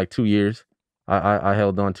lasted me like 2 years. I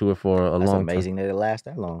held on to it for a That's long time. amazing that it lasts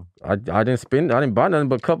that long. I didn't buy nothing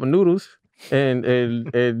but a cup of noodles and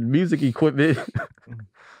music equipment.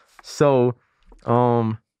 So,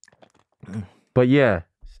 um, but yeah,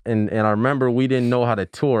 and I remember we didn't know how to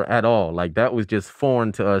tour at all. Like that was just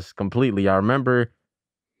foreign to us completely. I remember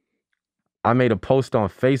I made a post on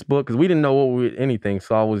Facebook because we didn't know anything.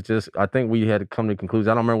 So I think we had to come to the conclusion.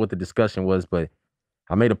 I don't remember what the discussion was, but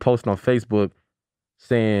I made a post on Facebook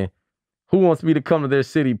saying, "Who wants me to come to their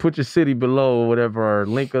city? Put your city below or whatever, or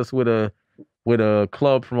link us with a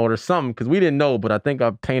club promoter, something." Because we didn't know, but I think I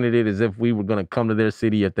painted it as if we were gonna come to their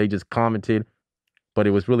city if they just commented. But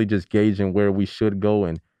it was really just gauging where we should go,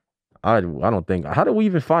 and I don't think. How did we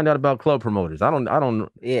even find out about club promoters? I don't.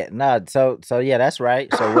 Yeah, no, so yeah, that's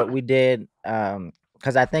right. So what we did,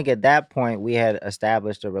 because I think at that point we had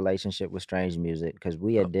established a relationship with Strange Music because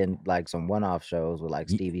we had done like some one-off shows with like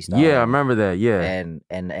Stevie Yeah, I Star remember that. Yeah.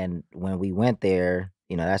 and when we went there,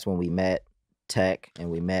 that's when we met Tech and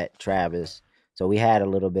we met Travis. So we had a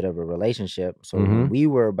little bit of a relationship. So when Mm-hmm. we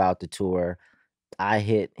were about to tour, I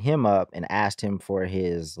hit him up and asked him for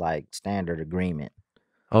his like standard agreement.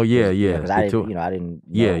 Oh yeah, Cause yeah. cause The I didn't, tour. I didn't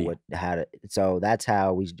know Yeah. what how to. So that's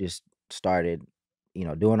how we just started,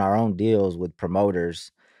 doing our own deals with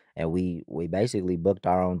promoters, and we basically booked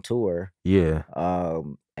our own tour, Yeah.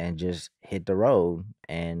 and just hit the road.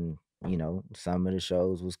 And some of the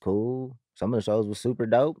shows was cool, some of the shows was super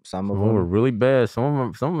dope, some Some of of them were them, really bad. Some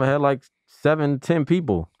of them had like 7, 10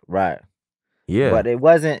 people. Right. Yeah. But it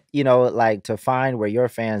wasn't, like to find where your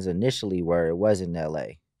fans initially were, it wasn't LA,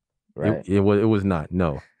 right? It was not.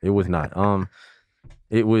 No, it was not.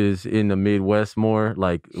 It was in the Midwest more,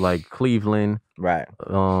 like Cleveland, Right.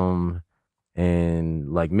 and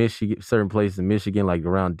like Michigan, certain places in Michigan, like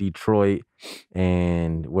around Detroit,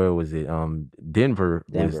 and where was it? Denver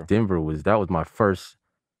was that was my first.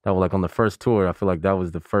 That was like on the first tour. I feel like that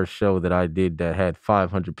was the first show that I did that had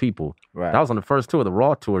 500 people. That Right. was on the first tour, the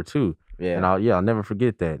Raw tour too. And Yeah. I'll never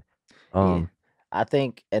forget that. Yeah. Um, I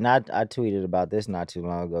think, and I tweeted about this not too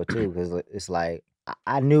long ago too, because it's like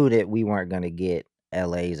I knew that we weren't gonna get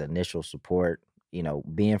LA's initial support.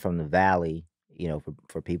 Being from the Valley,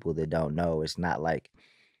 for people that don't know, it's not like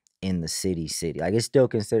in the city. Like it's still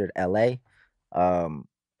considered LA.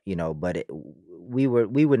 But we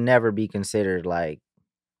would never be considered like,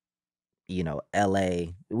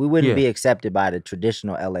 LA. We wouldn't yeah, be accepted by the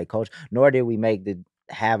traditional LA culture, nor did we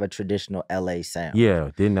have a traditional LA sound.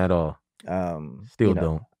 yeah, didn't at all. Um, you Still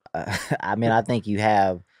know, don't. I mean, I think you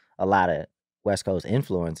have a lot of West Coast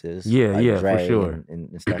influences Yeah, like yeah, for Dre sure.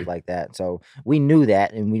 and stuff like that. So we knew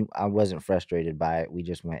that, and I wasn't frustrated by it. We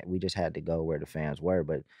just had to go where the fans were.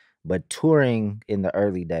 But touring in the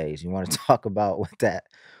early days, you want to talk about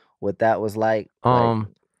what that was like? Like, Um,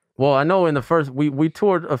 well, I know in the first we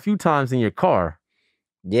toured a few times in your car,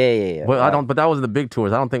 yeah, yeah, yeah. but I don't. But that was the big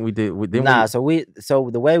tours. I don't think we did. Then Nah, we.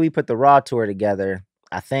 so the way we put the Raw tour together,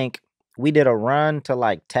 I think we did a run to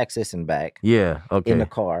like Texas and back Yeah. in the Okay.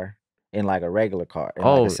 car, in like a regular car, in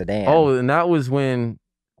like a Oh. sedan. Oh, and that was when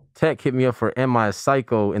Tech hit me up for "Am I a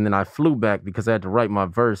Psycho?" and then I flew back because I had to write my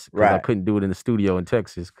verse because I Right. couldn't do it in the studio in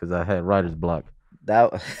Texas because I had writer's block.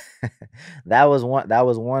 That that was one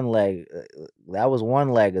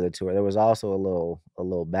leg of the tour. There was also a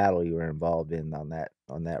little battle you were involved in on that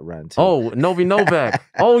run too. Oh, Novi Novak.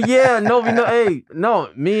 Oh yeah, Novi. No, hey, no,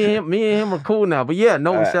 me and him are cool now. But yeah, All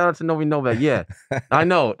no, right. shout out to Novi Novak. Yeah, I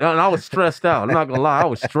know, and I was stressed out. I'm not gonna lie, I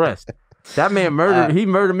was stressed. That man uh, He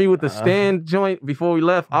murdered me with the uh, stand joint before we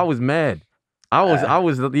left. I was mad.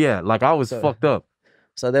 uh, Yeah, like I was so fucked up.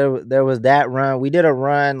 so there was that run. We did a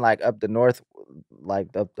run like up the north,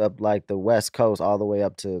 like up like the west coast, all the way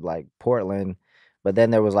up to like Portland. But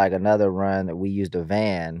then there was like another run that we used a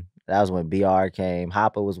van. That was when BR came.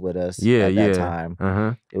 Hoppa was with us Yeah, at that yeah, time.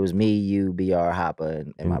 uh-huh. It was me, you, BR, Hoppa,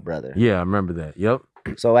 and my And brother. yeah, I remember that. Yep.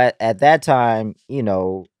 So at that time,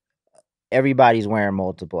 everybody's wearing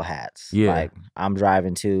multiple hats. Yeah. Like I'm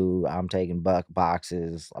driving too, I'm taking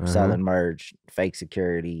boxes, I'm Uh-huh. selling merch, fake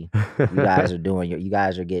security. You guys are doing you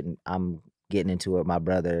guys are getting I'm getting into it with my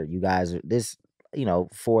brother. You guys are this,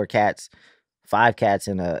 4 cats, 5 cats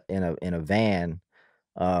in a van.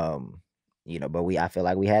 Um, but I feel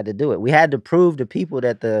like we had to do it. We had to prove to people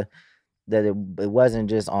that it wasn't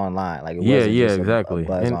just online. Like it Yeah, wasn't yeah, just a exactly.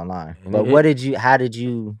 buzz And online. and But what did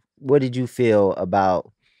you feel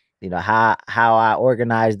about, how I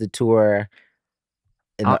organized the tour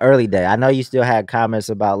in I, the early day? I know you still had comments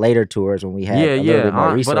about later tours when we had yeah, a little yeah. bit more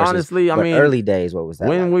But resources, honestly, I but mean, early days, what was that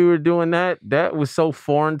when like? we were doing that, that was so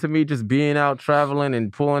foreign to me, just being out traveling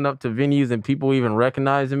and pulling up to venues and people even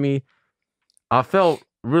recognizing me. I felt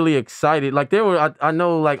really excited. Like I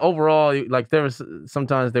know, like overall, like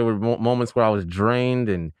sometimes there were moments where I was drained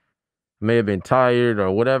and may have been tired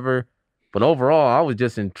or whatever. But overall, I was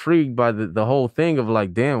just intrigued by the whole thing of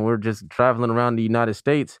like, damn, we're just traveling around the United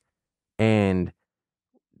States and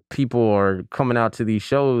people are coming out to these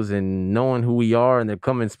shows and knowing who we are and they're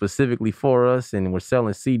coming specifically for us and we're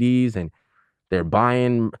selling CDs and they're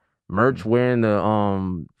buying merch, Mhm, wearing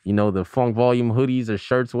the Funk Volume hoodies or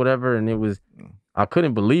shirts, whatever. And mm, I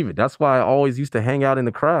couldn't believe it. That's why I always used to hang out in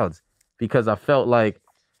the crowds because I felt like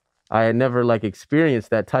I had never like experienced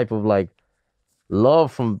that type of like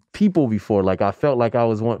love from people before. Like I felt like I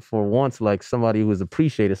was for once like somebody who was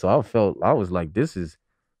appreciated. So I was like, this is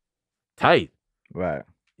tight. right.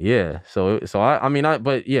 Yeah. I mean,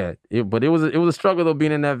 but yeah, but it was a struggle though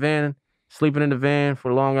being in that van, sleeping in the van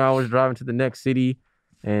for long hours, driving to the next city,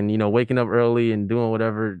 and waking up early and doing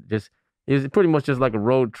whatever. Just it was pretty much just like a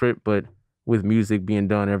road trip, but with music being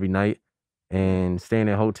done every night Yeah. and staying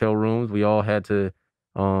in hotel rooms. We all had to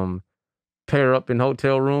um pair up in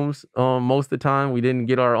hotel rooms. Most of the time, we didn't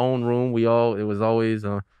get our own room. It was always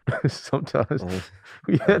sometimes Uh,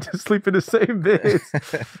 we had to sleep in the same beds.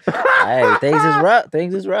 Hey, things is rough.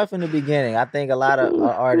 Things is rough in the beginning. I think a lot of Ooh,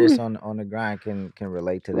 artists we on the grind can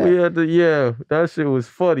relate to we that. had to, yeah, that shit was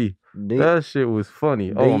funny. Do That shit was funny.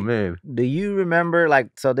 do Oh you, man. do you remember,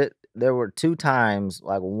 like, so that there were 2 times,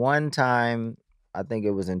 like one time I think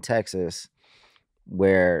it was in Texas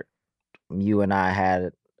where you and I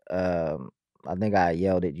had I think I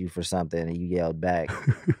yelled at you for something and you yelled back.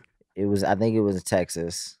 It was I think it was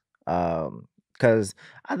Texas. Cause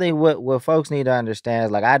I think what folks need to understand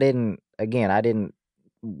is like I didn't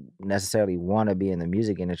necessarily want to be in the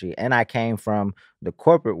music industry. And I came from the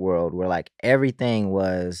corporate world where like everything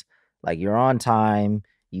was like you're on time,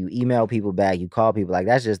 you email people back, you call people, like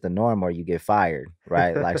that's just the norm or you get fired.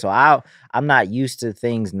 Right. Like so I'm not used to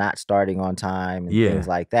things not starting on time and things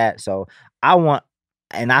Yeah. like that. So I want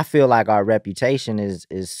and I feel like our reputation is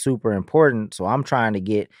super important. So I'm trying to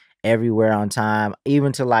get everywhere on time,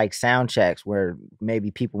 even to like sound checks where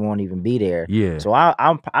maybe people won't even be there. Yeah. So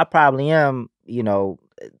I probably am, you know,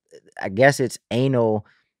 I guess it's anal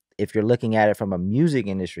if you're looking at it from a music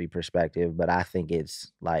industry perspective, but I think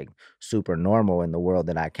it's like super normal in the world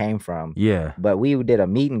that I came from. Yeah. But we did a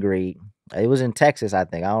meet and greet. It was in Texas, I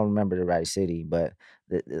think. I don't remember the right city, but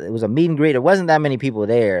it was a meet and greet. There wasn't that many people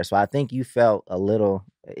there, so I think you felt a little.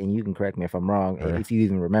 And you can correct me if I'm wrong, Okay. if you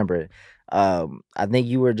even remember it. I think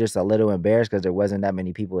you were just a little embarrassed because there wasn't that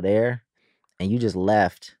many people there, and you just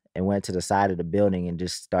left and went to the side of the building and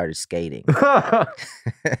just started skating.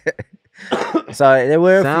 So there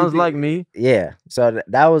were a few Sounds like people. me. Yeah. So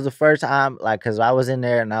that was the first time, like, cause I was in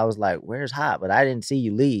there and I was like, "Where's Hot?" But I didn't see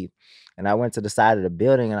you leave, and I went to the side of the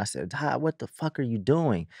building and I said, "Hot, what the fuck are you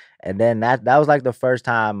doing?" And then that was like the first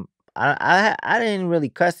time I didn't really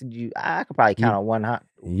cuss at you. I could probably count You on one hand,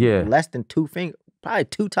 yeah. less than two fingers, probably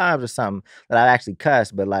two times or something that I actually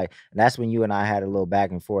cussed. But like that's when you and I had a little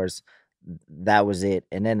back and forth. That was it.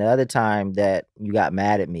 And then the other time that you got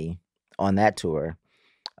mad at me on that tour,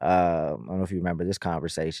 I don't know if you remember this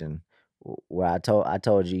conversation where I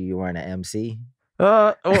told you you weren't an MC.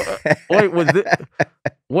 Oh, wait, was this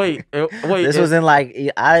wait, This was in like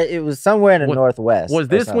it was somewhere in the what Northwest was or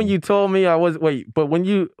this when something. you told me I was wait, but when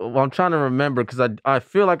you I'm trying to remember because I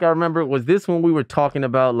feel like I remember was this when we were talking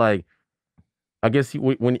about like I guess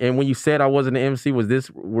when you said I wasn't an MC, was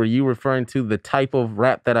this were you referring to the type of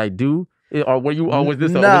rap that I do? Or were you or No, was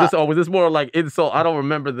this more like insult? I don't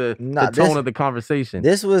remember the no. tone of the conversation.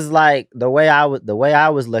 This was like the way I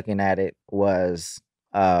was looking at it was,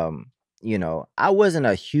 um, you know, I wasn't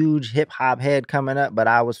a huge hip hop head coming up, but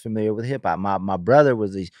I was familiar with hip hop. My brother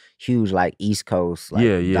was a huge like East Coast, like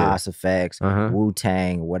Yeah, yeah. DOS Effects, Uh-huh. Wu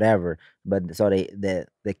Tang, whatever. But so the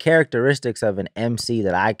characteristics of an MC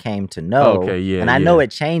that I came to know, Okay, yeah, and I know yeah.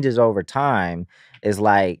 it changes over time, is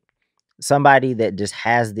like somebody that just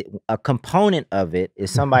has a component of it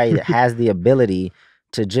is somebody that has the ability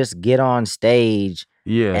to just get on stage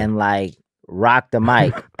Yeah. and like rock the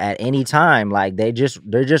mic at any time. Like they're just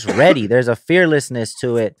ready. There's a fearlessness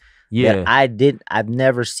to it that Yeah, I've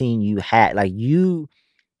never seen you had. Like you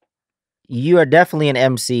are definitely an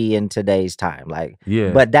MC in today's time. Like,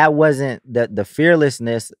 yeah. but that wasn't the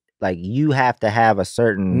fearlessness. Like you have to have a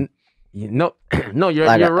certain N no, no,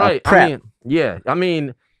 like you're a right. prep. I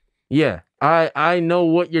mean, yeah. I know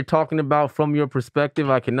what you're talking about from your perspective.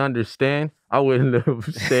 I can understand. I wouldn't have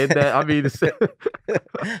said that. I mean, So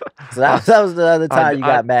I, that was the other time you I,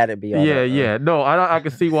 got mad at me on yeah, the yeah. No, I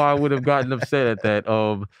can see why I would have gotten upset at that.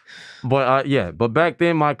 But yeah, but back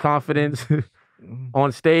then my confidence Mhm.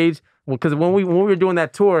 on stage, well, because when we were doing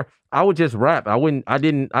that tour, I would just rap. I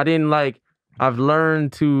didn't like. I've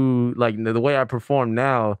learned to like the way I perform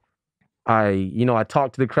now. I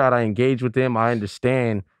talk to the crowd, I engage with them, I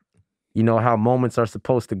understand, how moments are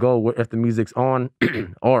supposed to go if the music's on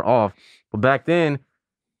or off. But back then,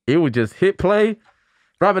 it would just hit play,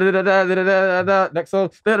 next song,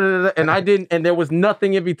 and I didn't, and there was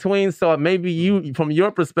nothing in between. So maybe you, from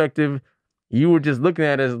your perspective, you were just looking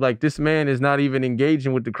at it as like this man is not even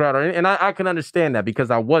engaging with the crowd, and I can understand that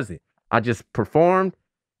because I wasn't. I just performed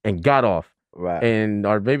and got off, Right. and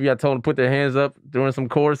or maybe I told them to put their hands up during some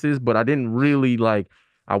choruses, but I didn't really like.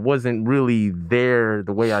 I wasn't really there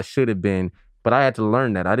the way I should have been, but I had to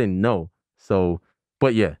learn that. I didn't know. So,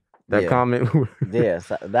 but yeah, that Yeah. comment. Yeah.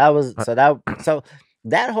 So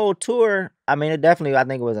that whole tour, I mean, it definitely I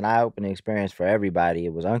think it was an eye-opening experience for everybody.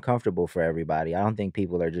 It was uncomfortable for everybody. I don't think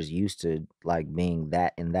people are just used to like being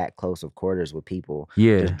that in that close of quarters with people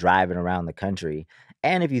just Yeah. driving around the country.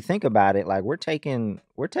 And if you think about it, like we're taking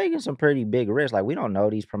some pretty big risks. Like we don't know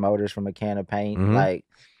these promoters from a can of paint. Hmm. Like,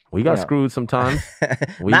 We you got know, screwed sometimes.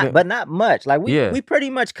 We not got but not much. Like yeah, we pretty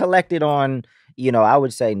much collected on, I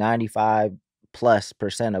would say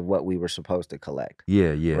 95+% of what we were supposed to collect.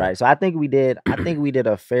 yeah, yeah, Right. So I think we did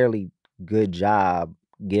a fairly good job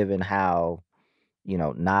given how,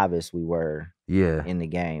 novice we were yeah, in the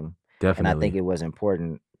game. And I think definitely. it was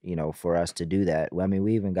important, for us to do that. Well, I mean,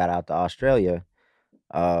 we even got out to Australia.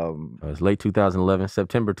 It was late 2011,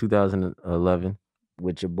 September 2011.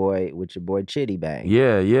 with your boy Chitty Bang.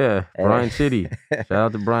 Yeah, yeah. And Brian Chitty. Shout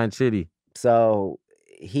out to Brian Chitty. so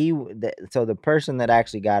so the person that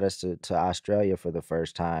actually got us to Australia for the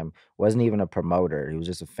first time wasn't even a promoter. He was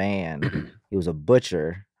just a fan. He was a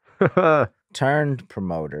butcher turned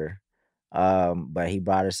promoter. But he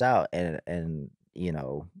brought us out, and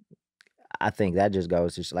I think that just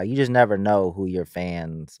goes to like you just never know who your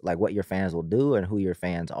fans like what your fans will do and who your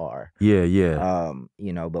fans are. Yeah, yeah.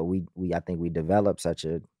 But we I think we developed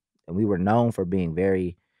and we were known for being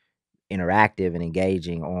very interactive and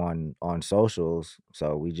engaging on socials.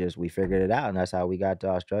 So we figured it out, and that's how we got to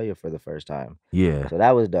Australia for the first time. Yeah. So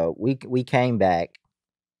that was dope. We came back.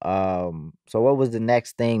 So what was the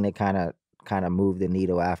next thing that kind of moved the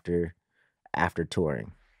needle after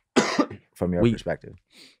touring from your We perspective?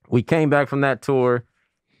 we came back from that tour.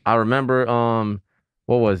 I remember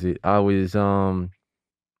what was it? I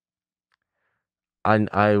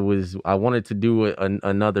wanted to do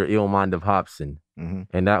another Ill Mind of Hopsin. Hmm.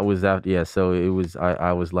 And that was after, yeah, so it was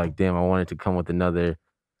I was like, damn, I wanted to come with another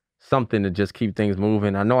something to just keep things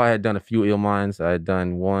moving. I know I had done a few Ill Minds. I had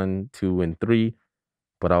done 1, 2, and 3,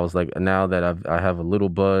 but I was like, now that I have a little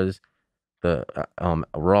buzz, the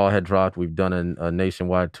Raw had dropped. We've done a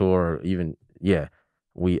nationwide tour, or even yeah.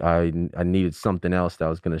 I needed something else that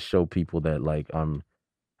was gonna show people that like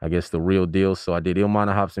I guess the real deal. So I did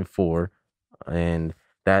Ilmana Hobson 4, and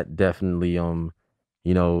that definitely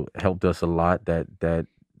helped us a lot. That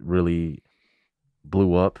really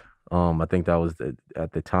blew up. I think that was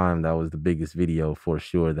at the time that was the biggest video for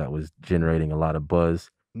sure that was generating a lot of buzz.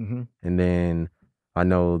 Hmm. And then I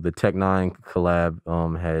know the Tech Nine collab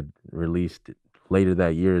had released later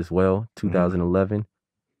that year as well, Hmm. 2011.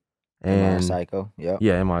 MR And Psycho. Yep.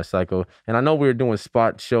 yeah, MI Psycho. And I know we were doing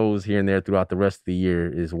spot shows here and there throughout the rest of the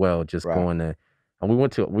year as well, just Right. going to, and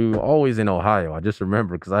we were always in Ohio. I just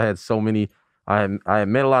remember because I had so many, I had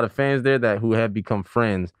met a lot of fans there that who had become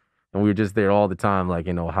friends, and we were just there all the time, like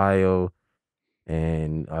in Ohio,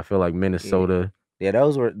 and I feel like Yeah. Minnesota. Yeah,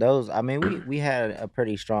 those. I mean, we had a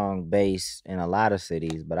pretty strong base in a lot of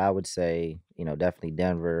cities, but I would say, definitely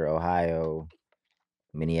Denver, Ohio,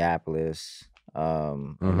 Minneapolis,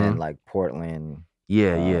 and then Mm-hmm. like Portland,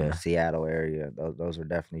 Yeah, yeah. Seattle area. Those were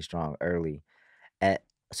definitely strong early. At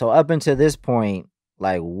So up until this point,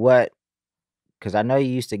 like what? Because I know you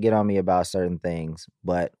used to get on me about certain things,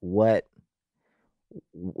 but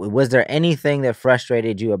was there anything that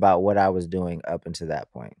frustrated you about what I was doing up until that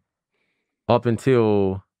point, Up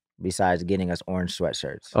until besides getting us orange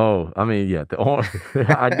sweatshirts? oh, I mean, yeah, the orange.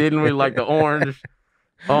 I didn't really like the orange.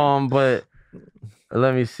 But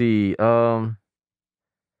let me see.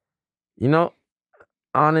 You know,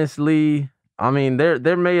 honestly, I mean,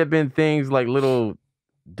 there may have been things like little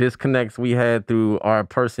disconnects we had through our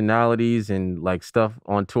personalities and like stuff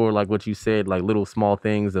on tour, like what you said, like little small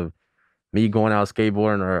things of me going out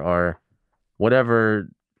skateboarding or whatever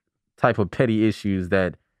type of petty issues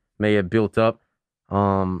that may have built up.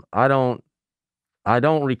 Um, I don't I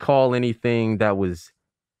don't recall anything that was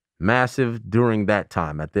massive during that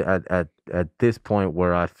time at this point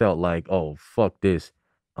where I felt like, oh fuck this.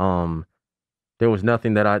 Um, there was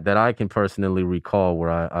nothing that I can personally recall where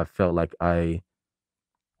I felt like I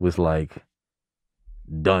was like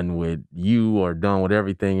done with you or done with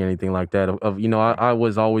everything, anything like that. I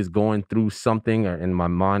was always going through something, and my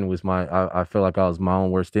mind was I felt like I was my own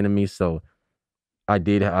worst enemy. So I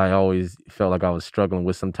always felt like I was struggling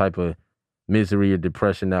with some type of misery or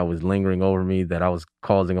depression that was lingering over me that I was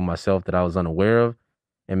causing on myself that I was unaware of.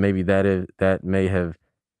 And maybe that may have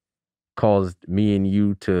caused me and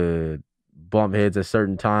you to bump heads at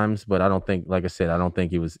certain times. But I don't think, like I said, I don't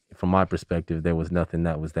think it was, from my perspective, there was nothing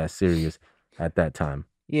that was that serious at that time.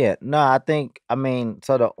 Yeah, no, I mean,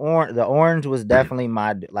 so the orange was definitely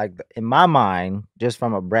in my mind, just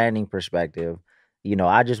from a branding perspective,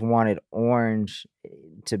 I just wanted orange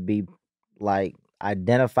to be like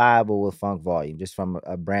identifiable with Funk Volume, just from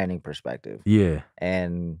a branding perspective. Yeah.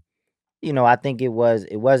 And I think it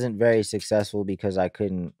wasn't very successful because I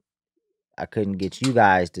couldn't get you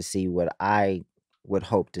guys to see what I would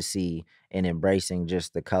hope to see in embracing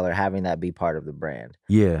just the color, having that be part of the brand.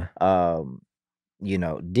 Yeah. Um,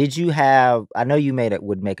 did you have I know you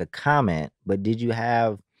would make a comment, but did you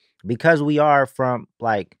have, because we are from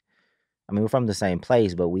like I mean, we're from the same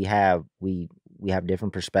place, but we have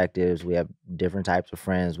different perspectives, we have different types of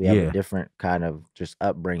friends, we have a Yeah. different kind of just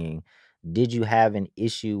upbringing. Did you have an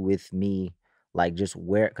issue with me like just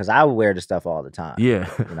wear, because I would wear the stuff all the time. Yeah.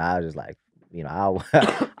 I was just like,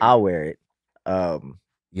 I'll wear it. Um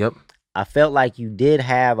Yep. I felt like you did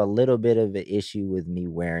have a little bit of an issue with me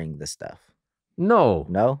wearing the stuff. No.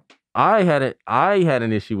 No? I had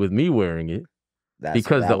an issue with me wearing it.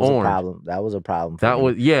 because the that was a orange. problem. That was a problem for That me.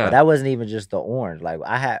 was yeah. But that wasn't even just the orange. Like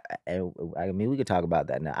I mean, we could talk about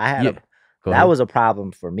that now. I had Yeah. a Go that ahead. was a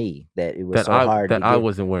problem for me that it was That so hard to I get.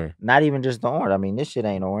 wasn't wearing. Not even just the orange. I mean, this shit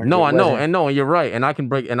ain't orange. No, It I know, wasn't. and you're right, and I can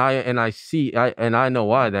break, and I see, I know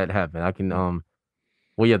why that happened. I can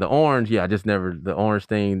well, yeah, the orange, yeah, I just never the orange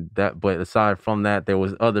thing that, but aside from that, there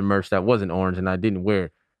was other merch that wasn't orange, and I didn't wear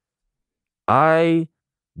it. I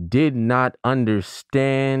did not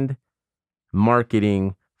understand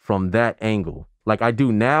marketing from that angle like I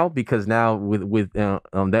do now, because now with that,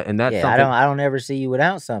 and that's Yeah, something I don't ever see you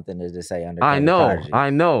without something to say I undercover know, prodigy.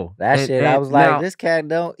 That and shit, I was like, now this cat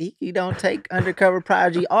he don't take undercover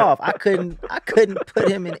prodigy off. I couldn't put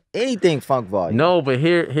him in anything funk volume. no, but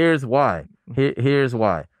here's why. Here's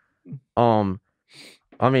why.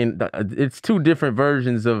 I mean, it's two different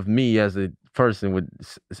versions of me as a person with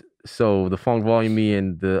so the funk volume me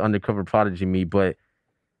and the undercover prodigy me, but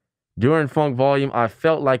during funk volume, I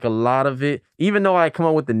felt like a lot of it, even though I come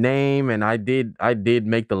up with the name and I did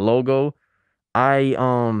make the logo, I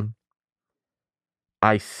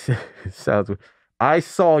sounds weird. I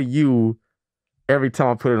saw you every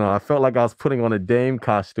time I put it on. I felt like I was putting on a Dame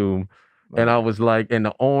costume, and I was like, and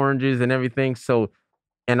the oranges and everything. So,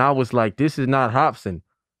 and I was like, this is not Hopsin.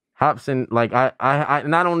 Hopsin, like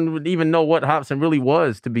and I don't even know what Hopsin really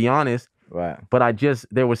was, to be honest. Right. But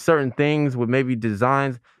there were certain things with maybe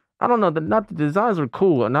designs. I don't know. Not the designs were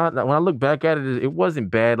cool. Not when I look back at it, it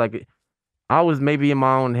wasn't bad. Like I was maybe in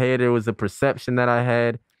my own head. There was a perception that I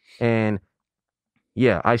had, and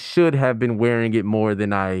yeah, I should have been wearing it more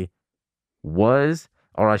than I was,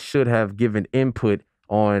 or I should have given input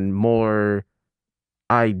on more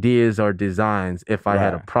ideas or designs if I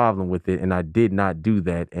had a Right. problem with it, and I did not do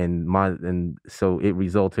that, and so it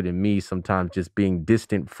resulted in me sometimes just being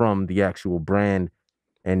distant from the actual brand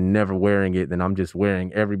and never wearing it. Then I'm just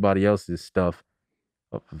wearing everybody else's stuff,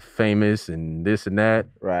 famous and this and that,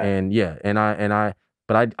 Right. and yeah,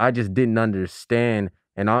 but I just didn't understand,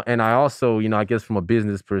 and I also, you know, I guess from a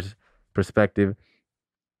business perspective,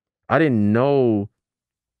 I didn't know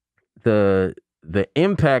the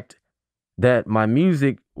impact that my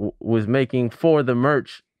music was making for the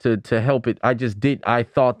merch to help it. I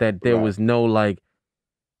thought that there was no, like,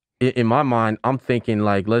 in my mind, I'm thinking,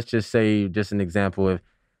 like, let's just say, just an example,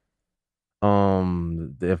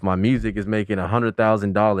 if my music is making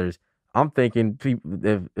 $100,000, I'm thinking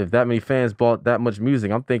if that many fans bought that much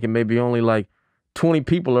music, I'm thinking maybe only like 20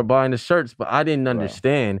 people are buying the shirts. But I didn't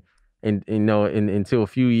understand, and you know, until a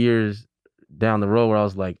few years down the road, where I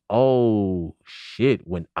was like, oh shit,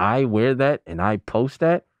 when I wear that and I post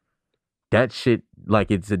that shit,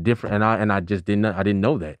 like, it's a different, and I just didn't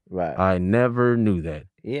know that. Right. I never knew that.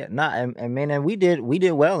 Yeah, I mean, and we did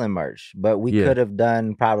well in merch, but we Yeah. could have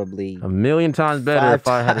done probably A million times better if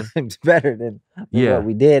I had times better than what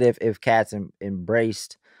we did if cats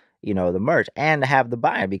embraced, you know, the merch and to have the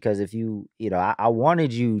buy-in. Because if you know, I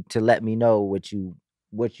wanted you to let me know what you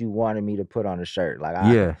wanted me to put on a shirt,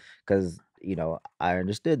 like because you know I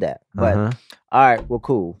understood that. But all right, well,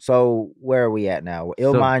 cool. So where are we at now?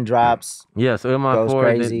 Illmind drops. Yeah, so Illmind goes 4,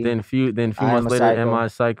 crazy. then a few I Am months a later, Psycho. Am I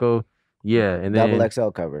Psycho? Yeah, and then double XL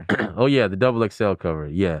cover. oh yeah, the double XL cover.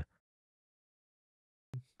 Yeah.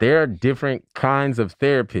 There are different kinds of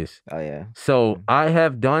therapists. Oh yeah. So I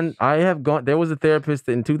have gone, there was a therapist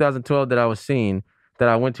in 2012 that I was seeing, that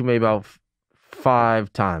I went to maybe about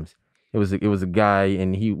 5 times. It was a guy,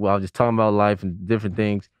 and I was just talking about life and different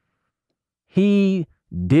things. He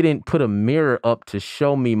didn't put a mirror up to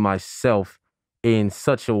show me myself in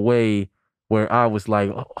such a way where I was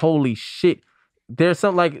like, holy shit. There's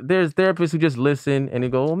therapists who just listen and they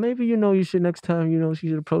go, well, maybe, you know, you should next time, you know, you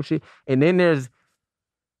should approach it. And then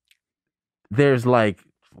there's like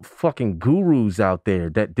fucking gurus out there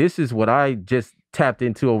that this is what I just tapped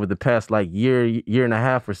into over the past like year and a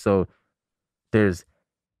half or so. There's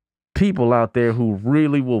people out there who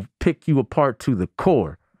really will pick you apart to the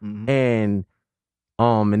core. And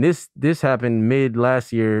this happened mid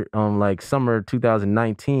last year, like summer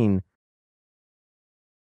 2019.